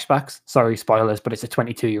there's flashbacks. Sorry, spoilers, but it's a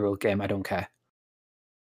 22-year-old game. I don't care.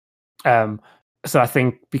 So I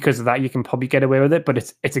think because of that, you can probably get away with it, but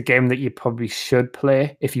it's a game that you probably should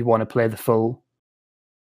play if you want to play the full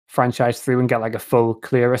franchise through and get like a full,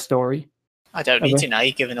 clearer story. I don't need to now.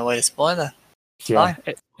 You're giving away the spoiler. Yeah.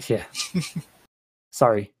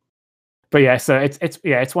 Sorry. But yeah, so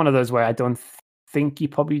it's one of those where I don't think you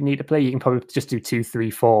probably need to play. You can probably just do 2, 3,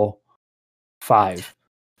 4, 5.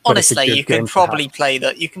 Honestly, you can probably play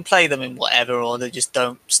that. You can play them in whatever order. Just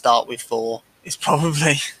don't start with 4. It's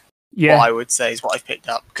probably what I would say is what I've picked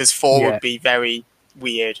up, because 4 would be very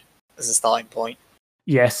weird as a starting point.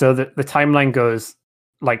 Yeah. So the timeline goes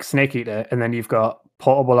like Snake Eater, and then you've got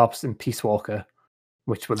Portable Ops and Peace Walker,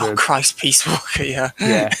 which were Peace Walker, yeah.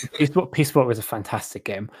 Peace Walker is a fantastic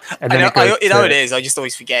game. And then it is. I just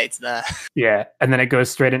always forget it's there. Yeah, and then it goes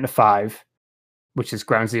straight into 5, which is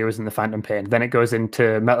Ground Zeroes and the Phantom Pain. Then it goes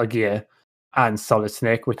into Metal Gear and Solid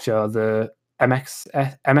Snake, which are the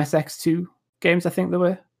MSX2 games, I think they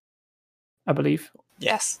were, I believe.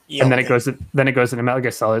 Yes. And then it goes into Metal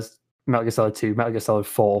Gear Solid 2, Metal Gear Solid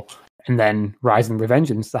 4, and then Rise and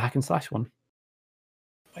Revengeance, the hack and slash one.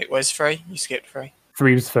 Wait, where's 3? You skipped 3.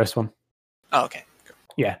 3 was the first one. Oh, okay. Cool.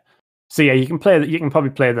 Yeah. So yeah, you can probably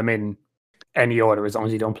play them in any order as long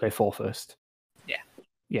as you don't play 4 first. Yeah.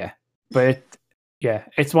 Yeah. But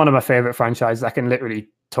it's one of my favorite franchises. I can literally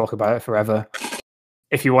talk about it forever.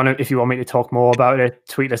 If you want me to talk more about it,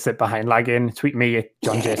 tweet us at Behind Lagging, tweet me at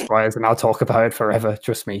John J. Squires, and I'll talk about it forever.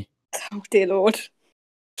 Trust me. Oh dear Lord.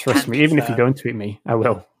 Trust me. Even if you don't tweet me, I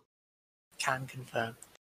will. Can confirm.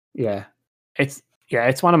 Yeah. It's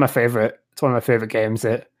one of my favorite. It's one of my favorite games.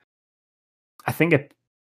 I think it.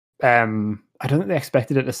 I don't think they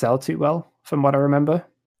expected it to sell too well, from what I remember.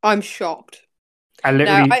 I'm shocked. I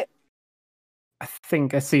literally. I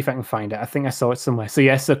think. Let's see if I can find it. I think I saw it somewhere. So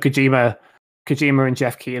yeah. So Kojima and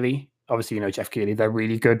Jeff Keighley. Obviously, you know Jeff Keighley. They're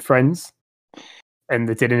really good friends, and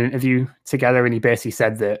they did an interview together, and he basically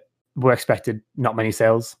said that we expected not many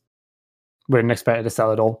sales. We didn't expect it to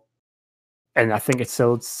sell at all, and I think it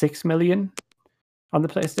sold 6 million on the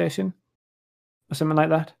PlayStation or something like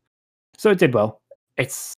that. So it did well.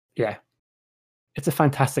 It's a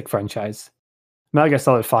fantastic franchise. Metal Gear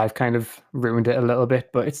Solid 5 kind of ruined it a little bit,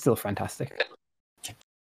 but it's still fantastic.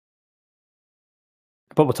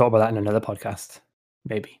 But we'll talk about that in another podcast,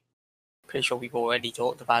 maybe. Pretty sure we've already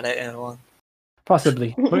talked about it in one.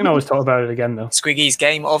 Possibly. We can always talk about it again, though. Squiggy's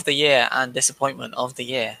Game of the Year and Disappointment of the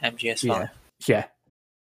Year, MGS5. Yeah,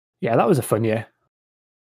 that was a fun year.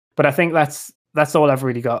 But I think that's all I've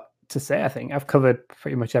really got to say. I think I've covered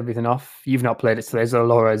pretty much everything off. You've not played it today, so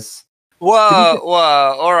Laura's. Whoa!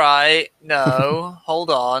 All right, no, hold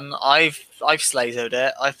on. I've slazoed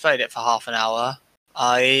it. I've played it for half an hour.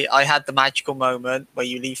 I had the magical moment where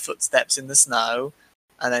you leave footsteps in the snow,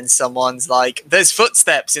 and then someone's like, "There's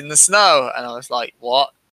footsteps in the snow," and I was like,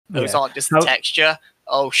 "What? Those aren't just the texture."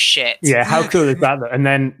 Oh shit! Yeah, how cool is that? Though? And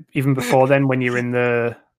then even before then, when you're in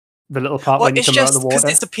the little part when you come out of the water. Because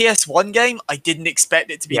it's a PS1 game, I didn't expect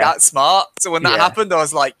it to be that smart. So when that happened, I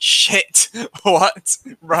was like, shit, what?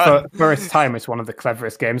 Run. For its time, it's one of the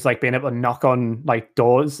cleverest games, like being able to knock on like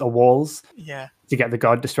doors or walls to get the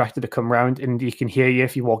guard distracted to come around, and he can hear you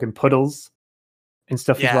if you walk in puddles and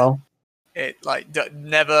stuff as well. It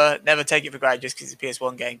never take it for granted just because it's a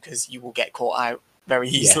PS1 game, because you will get caught out very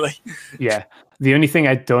easily. Yeah. The only thing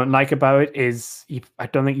I don't like about it is I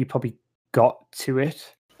don't think you probably got to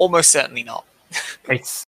it. Almost certainly not.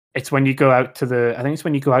 It's when you go out to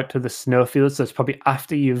the snowfield, so it's probably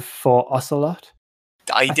after you've fought Ocelot.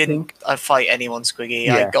 I didn't fight anyone, Squiggy.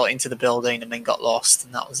 Yeah. I got into the building and then got lost,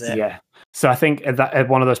 and that was it. Yeah. So I think at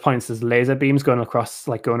one of those points there's laser beams going across,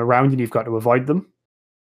 like going around, and you've got to avoid them.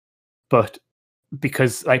 But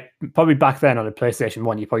because like probably back then on a PlayStation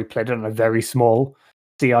 1, you probably played it on a very small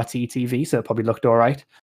CRT TV, so it probably looked all right.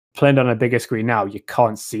 playing on a bigger screen now, you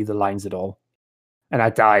can't see the lines at all. And I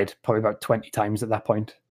died probably about 20 times at that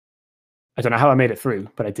point. I don't know how I made it through,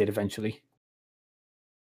 but I did eventually.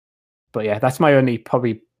 But yeah, that's my only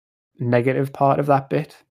probably negative part of that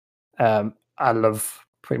bit. I love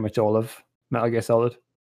pretty much all of Metal Gear Solid.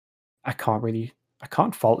 I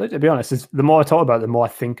can't fault it, to be honest. The more I talk about it, the more I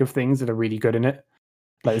think of things that are really good in it.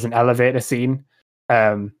 Like there's an elevator scene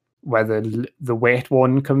where the weight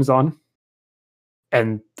one comes on,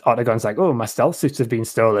 and Octagon's like, "Oh, my stealth suits have been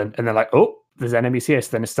stolen," and they're like, "Oh, there's enemies here."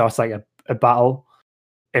 So then it starts like a battle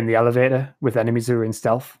in the elevator with enemies who are in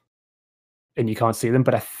stealth, and you can't see them.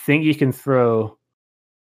 But I think you can throw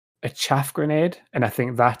a chaff grenade, and I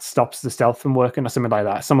think that stops the stealth from working or something like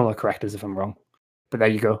that. Someone will correct us if I'm wrong. But there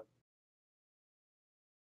you go.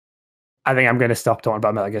 I think I'm going to stop talking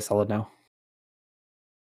about Metal Gear Solid now.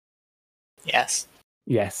 Yes.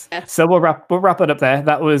 So we'll wrap it up there.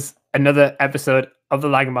 That was another episode of the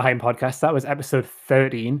Lagging Behind podcast. That was episode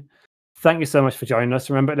 13. Thank you so much for joining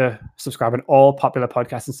us. Remember to subscribe on all popular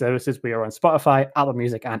podcasting services. We are on Spotify, Apple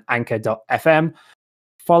Music, and Anchor.fm.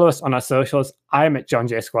 Follow us on our socials. I'm at John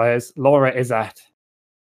J. Squires. Laura is at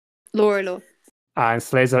Laura Law. And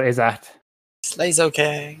Slazo is at Slazo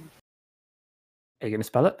King. Are you going to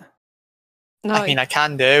spell it? No. I mean, I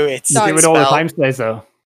can do. It's You do it all the time, Slazo.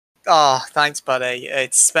 Oh, thanks, buddy.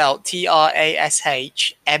 It's spelled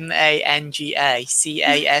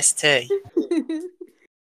TRASHMANGACAST.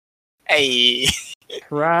 Hey.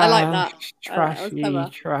 I like that.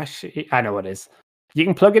 Trashy. I know what it is. You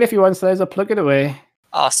can plug it if you want, Slazo. Plug it away.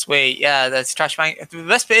 Oh, sweet. Yeah, that's Trash Bank. The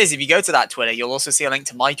best bit is if you go to that Twitter, you'll also see a link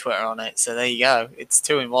to my Twitter on it. So there you go. It's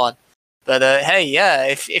 2 in 1. But hey, yeah,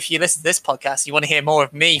 if you listen to this podcast, you want to hear more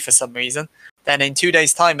of me for some reason, then in 2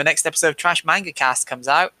 days' time, the next episode of Trash Manga Cast comes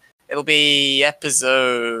out. It'll be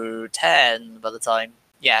episode 10 by the time.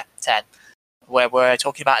 Yeah, 10. Where we're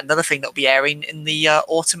talking about another thing that'll be airing in the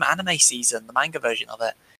autumn anime season, the manga version of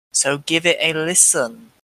it. So give it a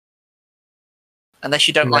listen. Unless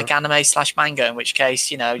you don't like anime/manga, in which case,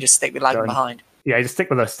 just stick with Lagging Behind. Yeah, just stick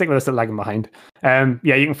with us. Stick with us at Lagging Behind. Yeah,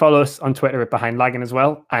 you can follow us on Twitter at Behind Lagging as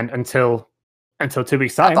well. And until 2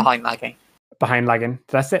 weeks' time. Behind Lagging. Behind Lagging.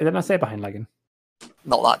 Did I say Behind Lagging?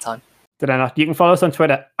 Not that time. Did I not? You can follow us on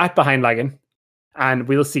Twitter at Behind Lagging. And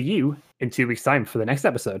we'll see you in 2 weeks' time for the next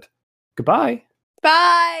episode. Goodbye.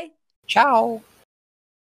 Bye. Ciao.